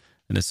was an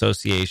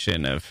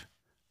association of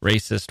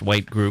racist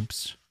white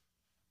groups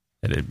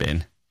that had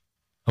been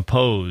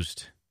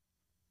opposed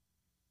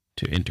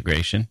to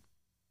integration.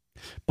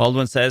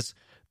 Baldwin says,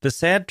 "The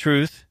sad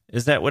truth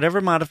is that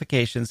whatever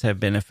modifications have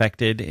been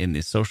effected in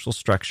the social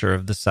structure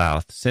of the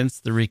South since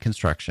the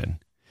Reconstruction,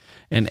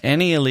 and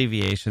any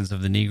alleviations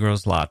of the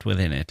Negro's lot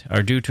within it,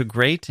 are due to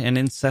great and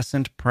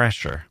incessant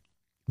pressure,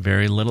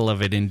 very little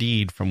of it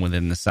indeed from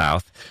within the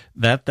South.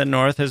 That the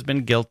North has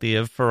been guilty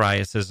of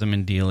pharisaism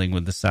in dealing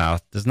with the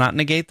South does not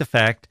negate the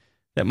fact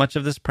that much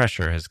of this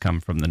pressure has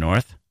come from the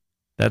North.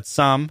 That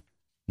some,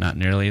 not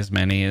nearly as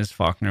many as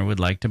Faulkner would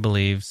like to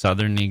believe,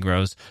 Southern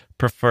Negroes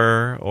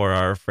prefer or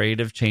are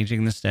afraid of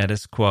changing the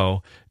status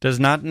quo does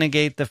not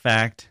negate the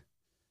fact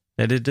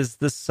that it is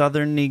the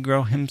Southern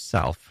Negro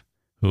himself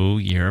who,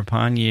 year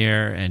upon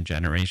year and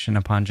generation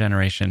upon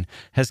generation,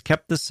 has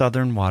kept the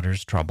Southern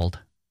waters troubled.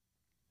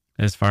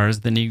 As far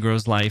as the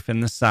Negro's life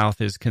in the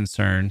South is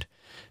concerned,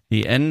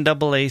 the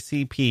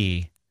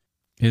NAACP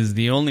is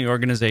the only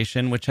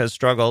organization which has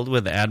struggled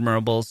with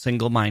admirable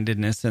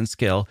single-mindedness and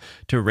skill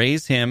to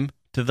raise him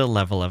to the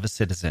level of a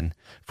citizen.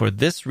 For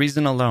this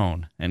reason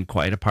alone, and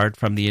quite apart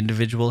from the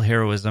individual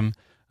heroism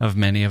of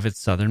many of its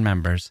Southern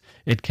members,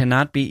 it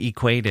cannot be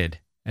equated,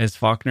 as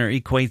Faulkner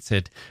equates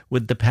it,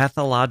 with the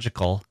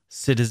pathological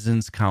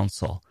Citizens'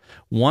 Council.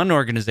 One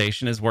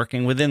organization is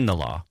working within the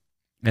law,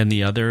 and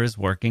the other is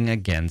working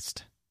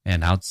against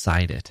and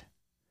outside it.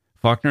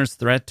 Faulkner's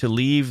threat to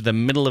leave the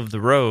middle of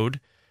the road,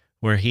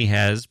 where he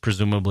has,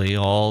 presumably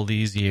all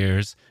these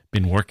years,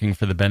 been working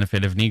for the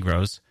benefit of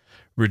Negroes,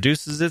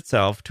 reduces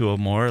itself to a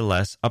more or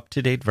less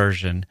up-to-date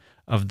version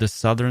of the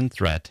Southern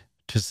threat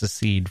to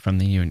secede from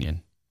the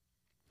Union.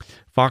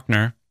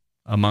 Faulkner,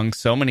 among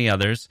so many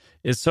others,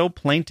 is so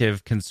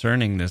plaintive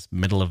concerning this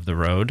middle of the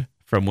road,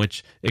 from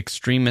which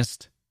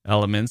extremist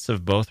elements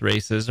of both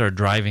races are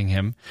driving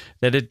him,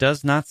 that it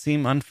does not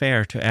seem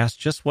unfair to ask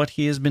just what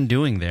he has been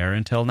doing there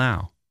until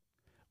now.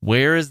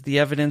 Where is the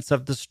evidence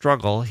of the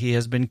struggle he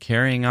has been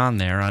carrying on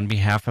there on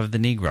behalf of the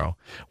Negro?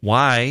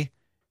 Why,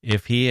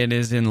 if he and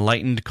his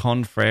enlightened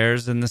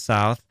confrères in the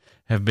South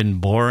have been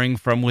boring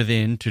from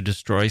within to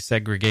destroy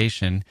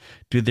segregation,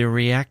 do they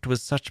react with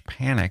such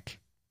panic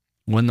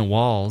when the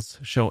walls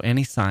show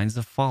any signs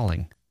of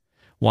falling?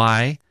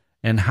 Why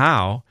and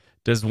how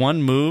does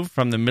one move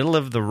from the middle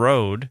of the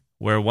road,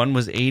 where one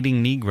was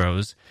aiding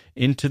Negroes,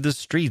 into the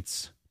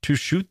streets to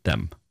shoot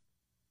them?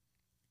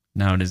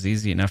 Now it is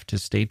easy enough to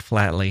state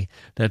flatly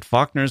that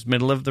Faulkner's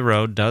middle of the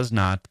road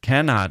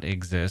cannot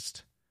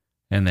exist,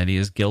 and that he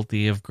is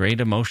guilty of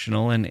great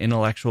emotional and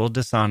intellectual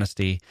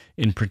dishonesty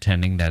in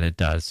pretending that it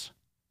does.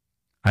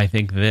 I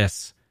think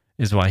this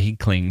is why he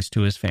clings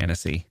to his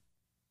fantasy.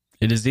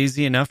 It is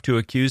easy enough to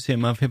accuse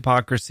him of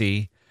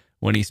hypocrisy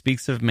when he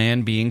speaks of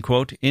man being,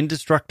 quote,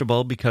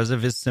 indestructible because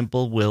of his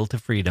simple will to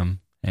freedom,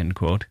 end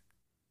quote.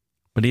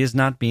 But he is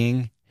not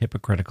being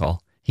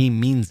hypocritical. He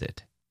means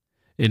it.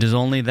 It is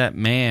only that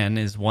man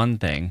is one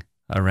thing,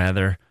 a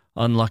rather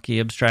unlucky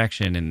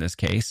abstraction in this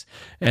case,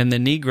 and the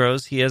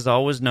Negroes he has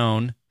always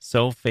known,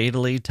 so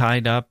fatally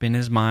tied up in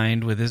his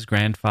mind with his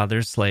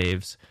grandfather's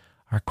slaves,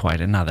 are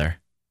quite another.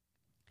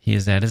 He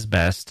is at his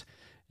best,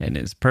 and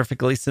is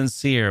perfectly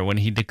sincere when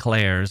he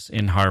declares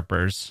in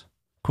Harper's,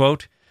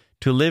 quote,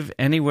 "To live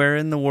anywhere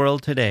in the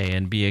world today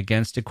and be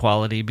against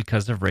equality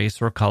because of race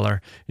or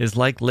color is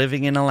like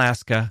living in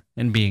Alaska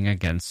and being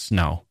against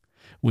snow.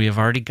 We have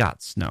already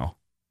got snow.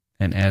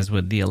 And as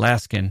with the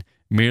Alaskan,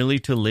 merely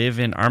to live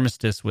in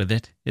armistice with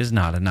it is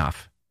not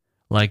enough.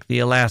 Like the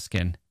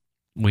Alaskan,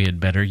 we had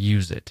better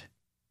use it."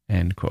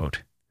 End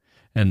quote.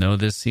 And though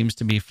this seems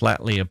to be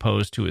flatly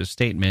opposed to his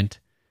statement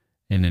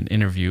in an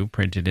interview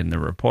printed in the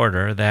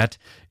Reporter that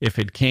if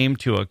it came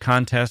to a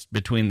contest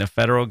between the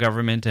federal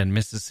government and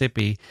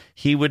Mississippi,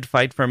 he would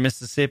fight for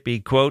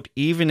Mississippi, quote,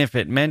 even if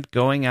it meant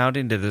going out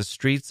into the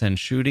streets and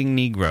shooting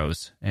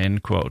Negroes,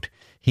 end quote.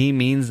 He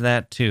means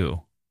that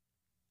too.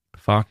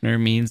 Faulkner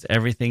means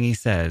everything he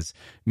says,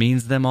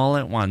 means them all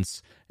at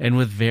once, and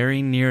with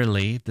very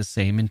nearly the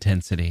same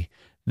intensity.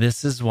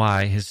 This is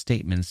why his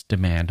statements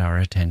demand our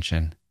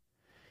attention.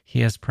 He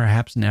has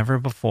perhaps never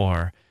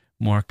before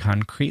more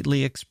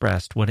concretely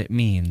expressed what it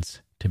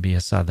means to be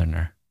a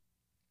Southerner.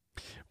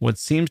 What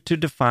seems to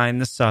define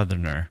the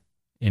Southerner,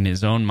 in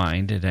his own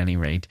mind at any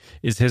rate,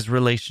 is his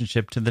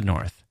relationship to the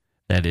North,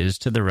 that is,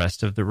 to the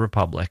rest of the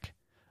Republic,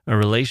 a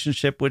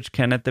relationship which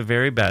can at the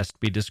very best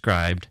be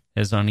described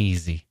as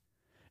uneasy.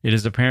 It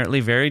is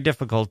apparently very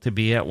difficult to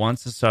be at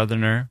once a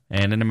Southerner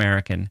and an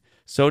American,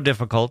 so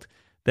difficult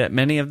that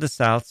many of the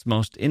South's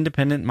most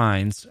independent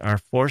minds are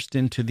forced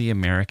into the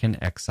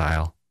American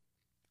exile,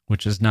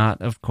 which is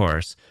not, of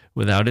course,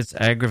 without its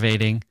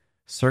aggravating,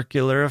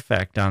 circular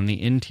effect on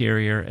the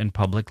interior and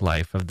public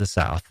life of the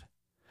South.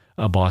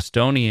 A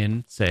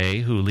Bostonian,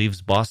 say, who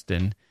leaves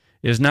Boston,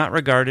 is not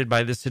regarded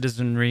by the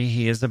citizenry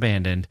he has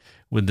abandoned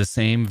with the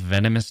same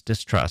venomous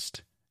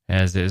distrust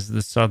as is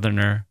the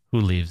Southerner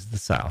who leaves the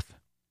South.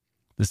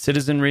 The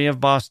citizenry of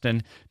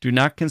Boston do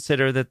not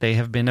consider that they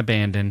have been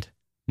abandoned,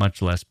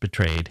 much less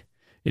betrayed.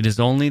 It is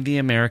only the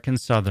American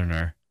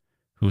Southerner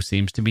who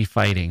seems to be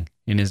fighting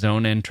in his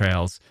own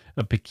entrails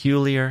a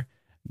peculiar,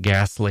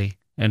 ghastly,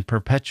 and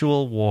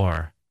perpetual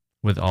war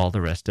with all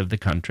the rest of the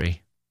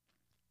country.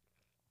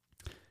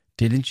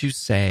 "Didn't you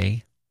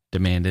say,"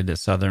 demanded a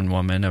Southern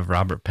woman of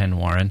Robert Penn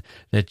Warren,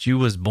 "that you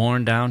was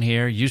born down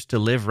here, used to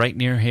live right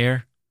near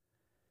here?"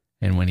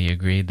 And when he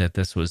agreed that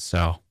this was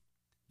so,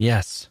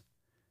 "Yes,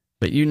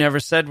 but you never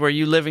said where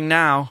you living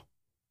now."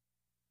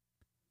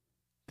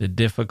 The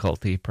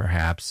difficulty,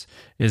 perhaps,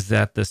 is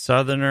that the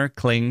Southerner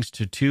clings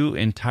to two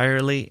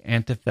entirely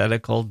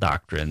antithetical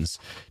doctrines,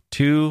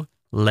 two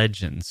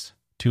legends,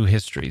 two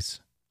histories.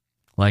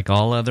 Like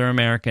all other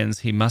Americans,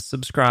 he must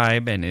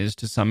subscribe and is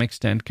to some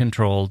extent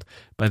controlled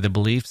by the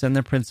beliefs and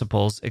the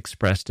principles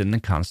expressed in the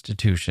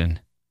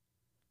Constitution.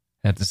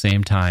 At the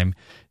same time,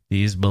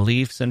 these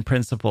beliefs and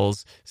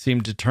principles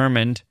seem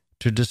determined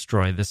to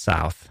destroy the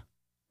South.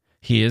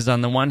 He is, on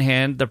the one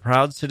hand, the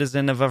proud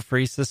citizen of a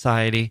free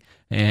society,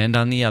 and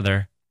on the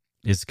other,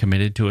 is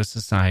committed to a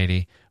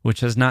society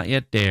which has not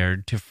yet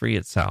dared to free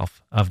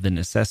itself of the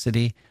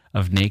necessity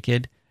of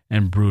naked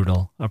and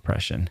brutal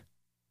oppression.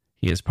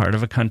 He is part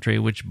of a country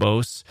which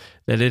boasts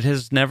that it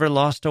has never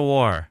lost a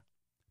war,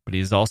 but he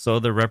is also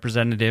the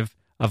representative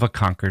of a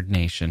conquered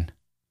nation.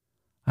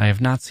 I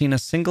have not seen a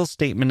single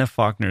statement of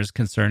Faulkner's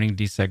concerning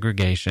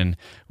desegregation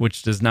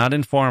which does not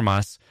inform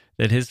us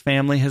that his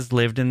family has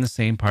lived in the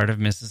same part of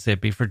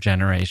Mississippi for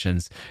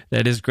generations,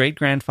 that his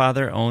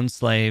great-grandfather owned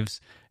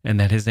slaves, and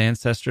that his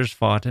ancestors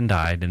fought and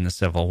died in the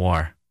Civil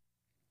War.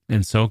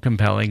 And so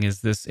compelling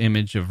is this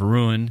image of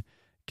ruin,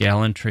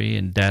 gallantry,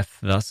 and death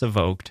thus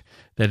evoked,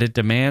 that it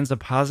demands a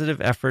positive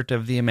effort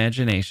of the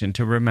imagination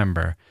to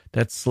remember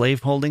that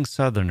slaveholding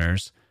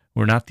Southerners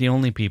were not the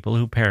only people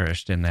who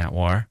perished in that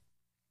war.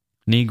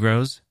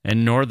 Negroes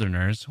and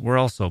Northerners were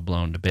also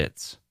blown to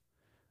bits.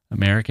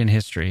 American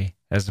history,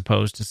 as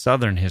opposed to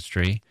Southern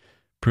history,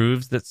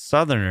 proves that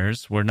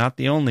Southerners were not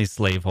the only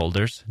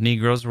slaveholders,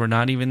 Negroes were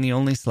not even the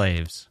only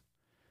slaves.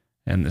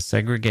 And the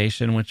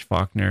segregation which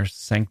Faulkner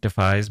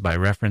sanctifies by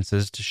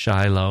references to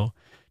Shiloh,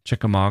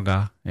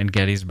 Chickamauga, and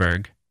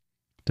Gettysburg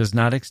does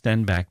not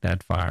extend back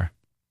that far,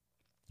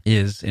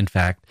 is, in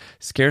fact,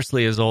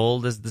 scarcely as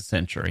old as the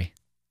century.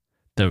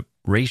 The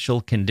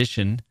racial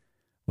condition,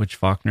 which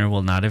Faulkner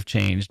will not have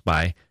changed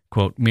by,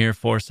 quote, mere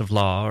force of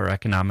law or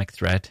economic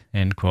threat,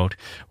 end quote,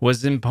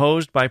 was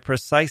imposed by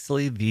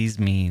precisely these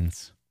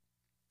means.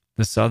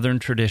 The Southern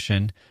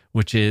tradition,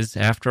 which is,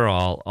 after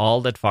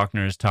all that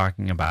Faulkner is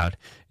talking about,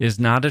 is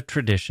not a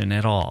tradition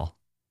at all.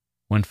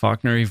 When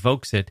Faulkner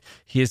evokes it,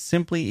 he is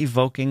simply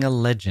evoking a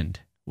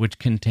legend which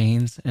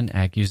contains an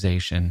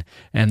accusation,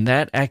 and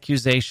that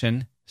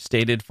accusation,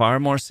 stated far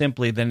more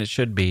simply than it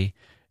should be,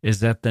 is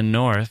that the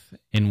North,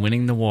 in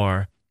winning the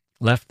war,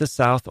 left the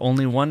South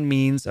only one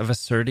means of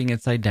asserting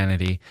its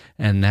identity,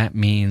 and that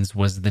means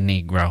was the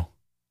Negro.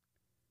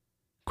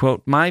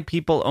 Quote, "My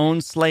people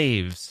own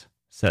slaves,"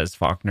 says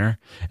Faulkner,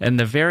 "and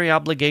the very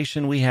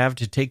obligation we have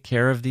to take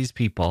care of these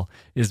people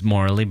is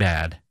morally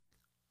bad."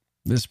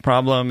 This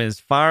problem is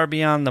far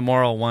beyond the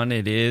moral one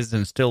it is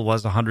and still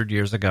was 100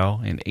 years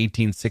ago, in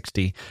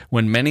 1860,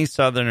 when many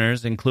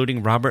Southerners,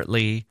 including Robert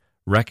Lee,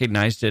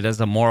 recognized it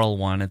as a moral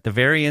one at the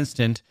very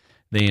instant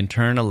they in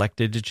turn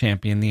elected to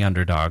champion the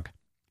underdog,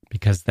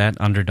 because that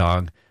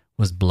underdog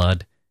was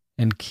blood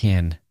and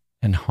kin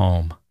and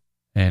home,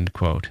 end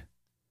quote.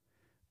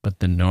 But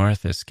the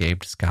North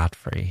escaped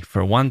scot-free.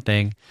 For one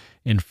thing,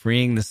 in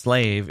freeing the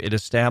slave, it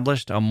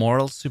established a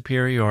moral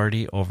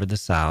superiority over the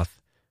South,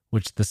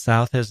 which the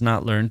South has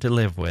not learned to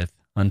live with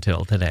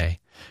until today.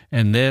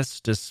 And this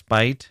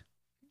despite,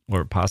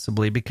 or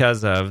possibly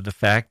because of, the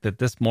fact that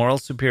this moral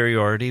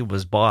superiority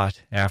was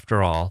bought,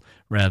 after all,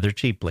 rather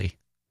cheaply.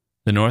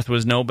 The North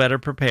was no better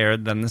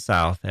prepared than the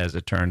South, as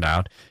it turned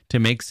out, to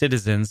make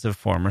citizens of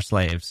former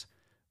slaves,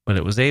 but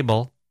it was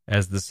able,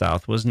 as the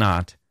South was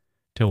not,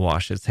 to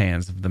wash its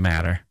hands of the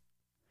matter.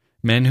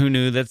 Men who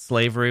knew that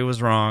slavery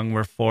was wrong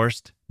were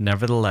forced,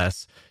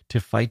 nevertheless,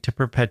 to fight to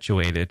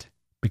perpetuate it,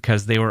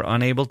 because they were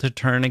unable to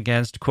turn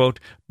against, quote,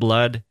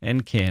 blood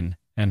and kin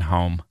and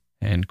home,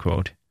 end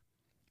quote.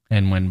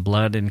 And when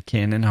blood and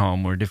kin and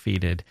home were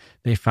defeated,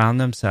 they found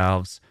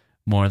themselves,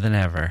 more than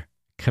ever,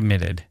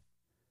 committed,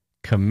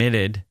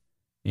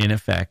 in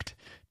effect,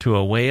 to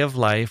a way of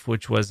life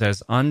which was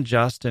as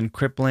unjust and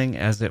crippling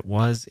as it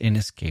was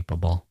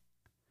inescapable.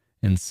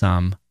 In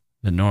sum,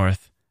 the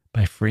North,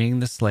 by freeing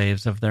the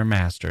slaves of their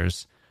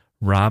masters,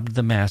 robbed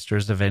the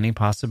masters of any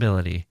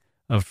possibility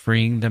of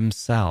freeing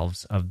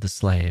themselves of the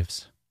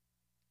slaves.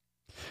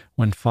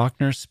 When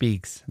Faulkner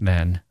speaks,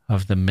 then,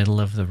 of the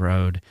middle of the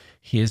road,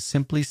 he is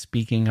simply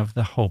speaking of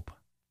the hope,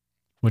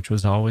 which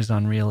was always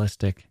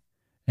unrealistic,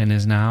 and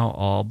is now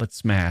all but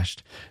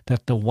smashed,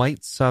 that the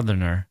white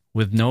Southerner,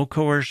 with no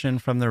coercion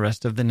from the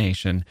rest of the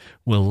nation,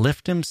 will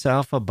lift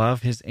himself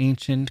above his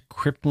ancient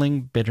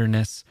crippling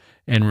bitterness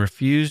and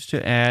refuse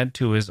to add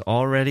to his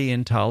already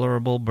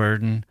intolerable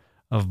burden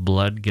of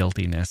blood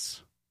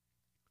guiltiness.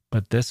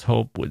 But this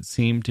hope would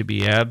seem to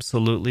be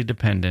absolutely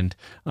dependent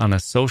on a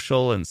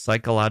social and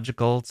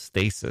psychological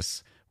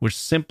stasis which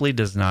simply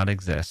does not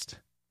exist.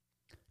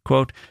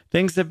 Quote,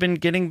 things have been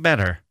getting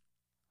better,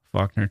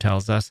 Faulkner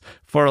tells us,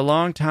 for a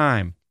long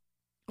time.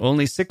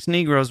 Only 6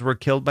 Negroes were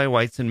killed by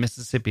whites in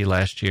Mississippi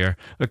last year,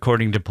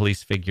 according to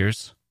police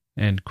figures.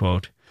 End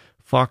quote.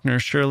 Faulkner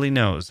surely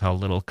knows how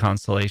little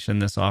consolation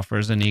this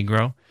offers a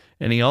Negro,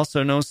 and he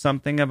also knows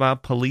something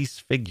about police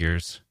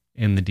figures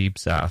in the Deep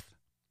South.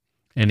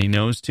 And he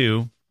knows,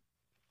 too,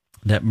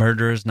 that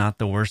murder is not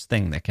the worst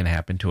thing that can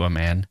happen to a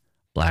man,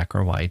 black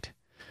or white,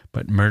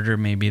 but murder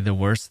may be the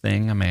worst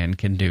thing a man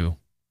can do.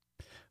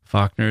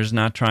 Faulkner is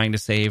not trying to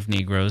save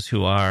Negroes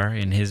who are,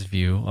 in his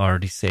view,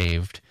 already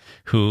saved,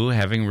 who,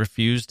 having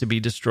refused to be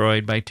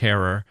destroyed by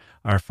terror,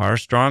 are far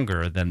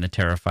stronger than the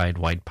terrified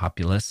white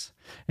populace,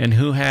 and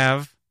who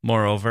have,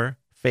 moreover,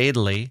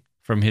 fatally,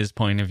 from his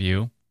point of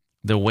view,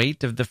 the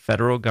weight of the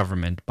federal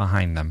government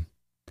behind them.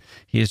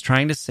 He is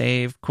trying to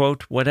save,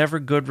 quote, whatever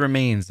good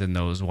remains in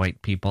those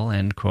white people,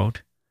 end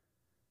quote.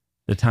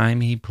 The time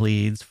he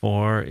pleads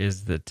for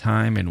is the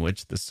time in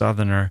which the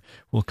Southerner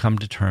will come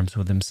to terms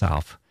with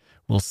himself,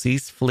 will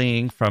cease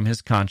fleeing from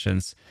his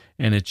conscience,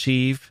 and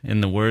achieve,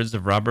 in the words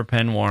of Robert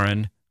Penn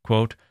Warren,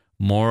 quote,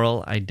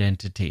 moral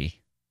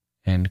identity,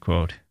 end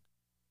quote.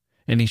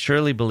 And he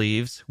surely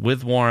believes,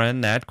 with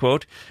Warren, that,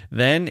 quote,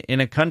 then in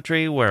a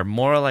country where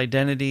moral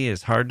identity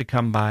is hard to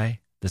come by,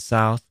 the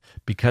South,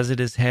 because it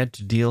has had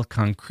to deal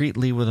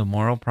concretely with a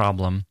moral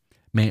problem,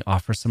 may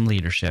offer some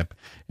leadership,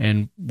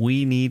 and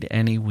we need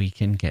any we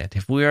can get.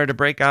 If we are to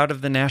break out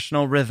of the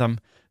national rhythm,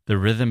 the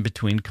rhythm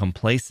between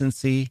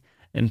complacency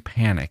and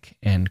panic,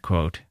 end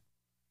quote.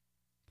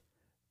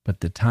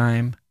 But the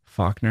time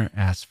Faulkner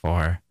asks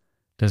for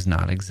does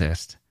not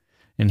exist,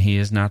 and he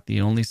is not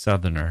the only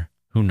Southerner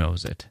who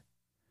knows it.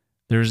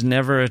 There is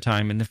never a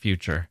time in the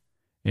future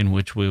in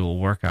which we will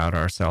work out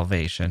our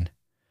salvation.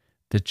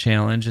 The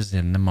challenge is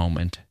in the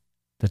moment.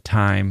 The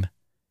time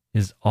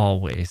is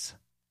always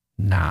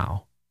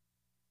now.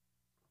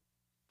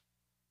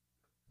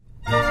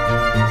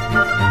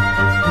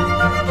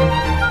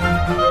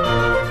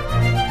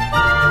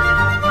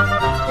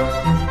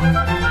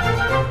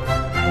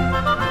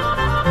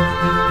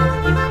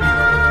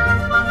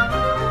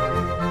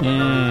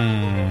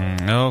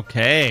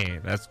 Okay,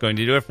 that's going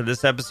to do it for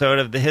this episode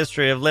of The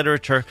History of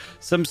Literature.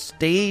 Some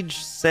stage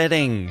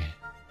setting.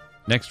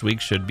 Next week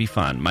should be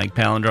fun. Mike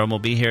Palindrome will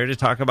be here to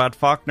talk about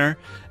Faulkner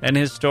and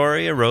his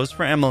story, A Rose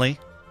for Emily.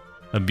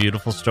 A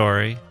beautiful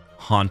story,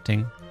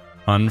 haunting,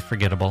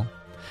 unforgettable.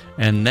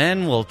 And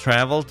then we'll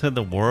travel to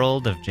the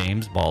world of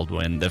James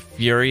Baldwin, the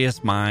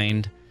furious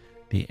mind,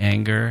 the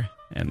anger,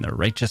 and the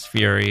righteous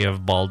fury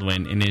of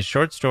Baldwin in his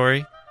short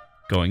story,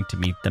 Going to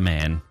Meet the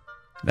Man.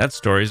 That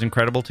story is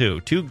incredible,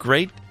 too. 2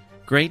 great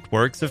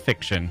works of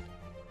fiction,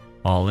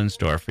 all in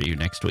store for you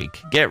next week.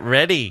 Get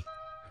ready!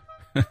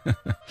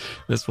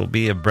 This will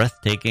be a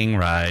breathtaking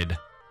ride.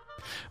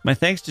 My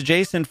thanks to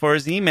Jason for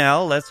his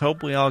email. Let's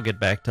hope we all get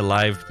back to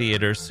live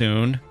theater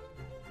soon.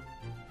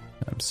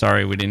 I'm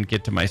sorry we didn't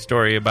get to my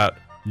story about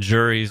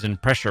juries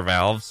and pressure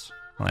valves.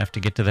 I'll have to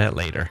get to that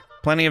later.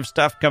 Plenty of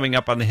stuff coming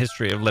up on the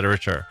history of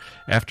literature.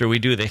 After we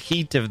do the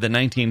heat of the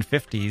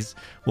 1950s,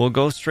 we'll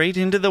go straight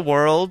into the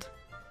world.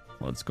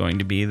 Well, it's going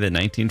to be the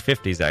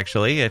 1950s,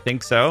 actually. I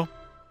think so.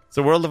 It's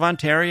the world of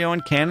Ontario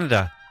and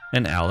Canada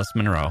and Alice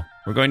Munro.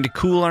 We're going to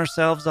cool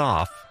ourselves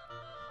off.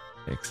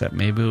 Except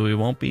maybe we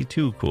won't be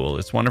too cool.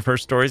 It's one of her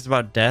stories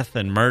about death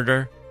and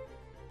murder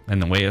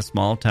and the way a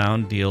small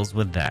town deals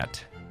with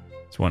that.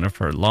 It's one of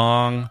her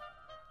long,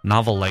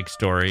 novel-like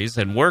stories,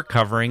 and we're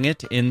covering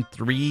it in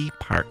 3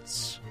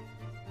 parts.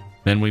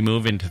 Then we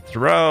move into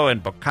Thoreau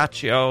and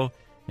Boccaccio,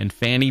 and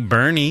Fanny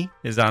Burney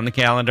is on the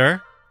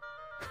calendar.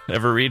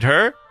 Ever read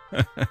her?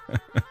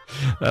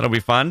 That'll be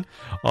fun.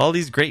 All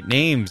these great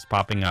names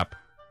popping up.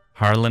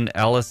 Harlan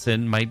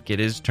Ellison might get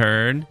his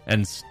turn,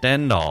 and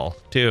Stendhal,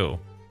 too.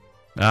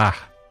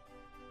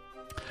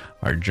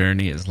 Our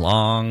journey is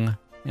long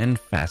and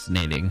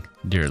fascinating,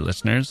 dear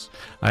listeners.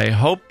 I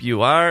hope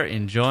you are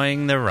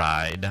enjoying the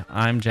ride.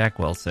 I'm Jack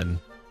Wilson.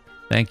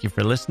 Thank you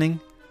for listening,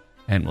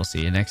 and we'll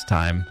see you next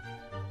time.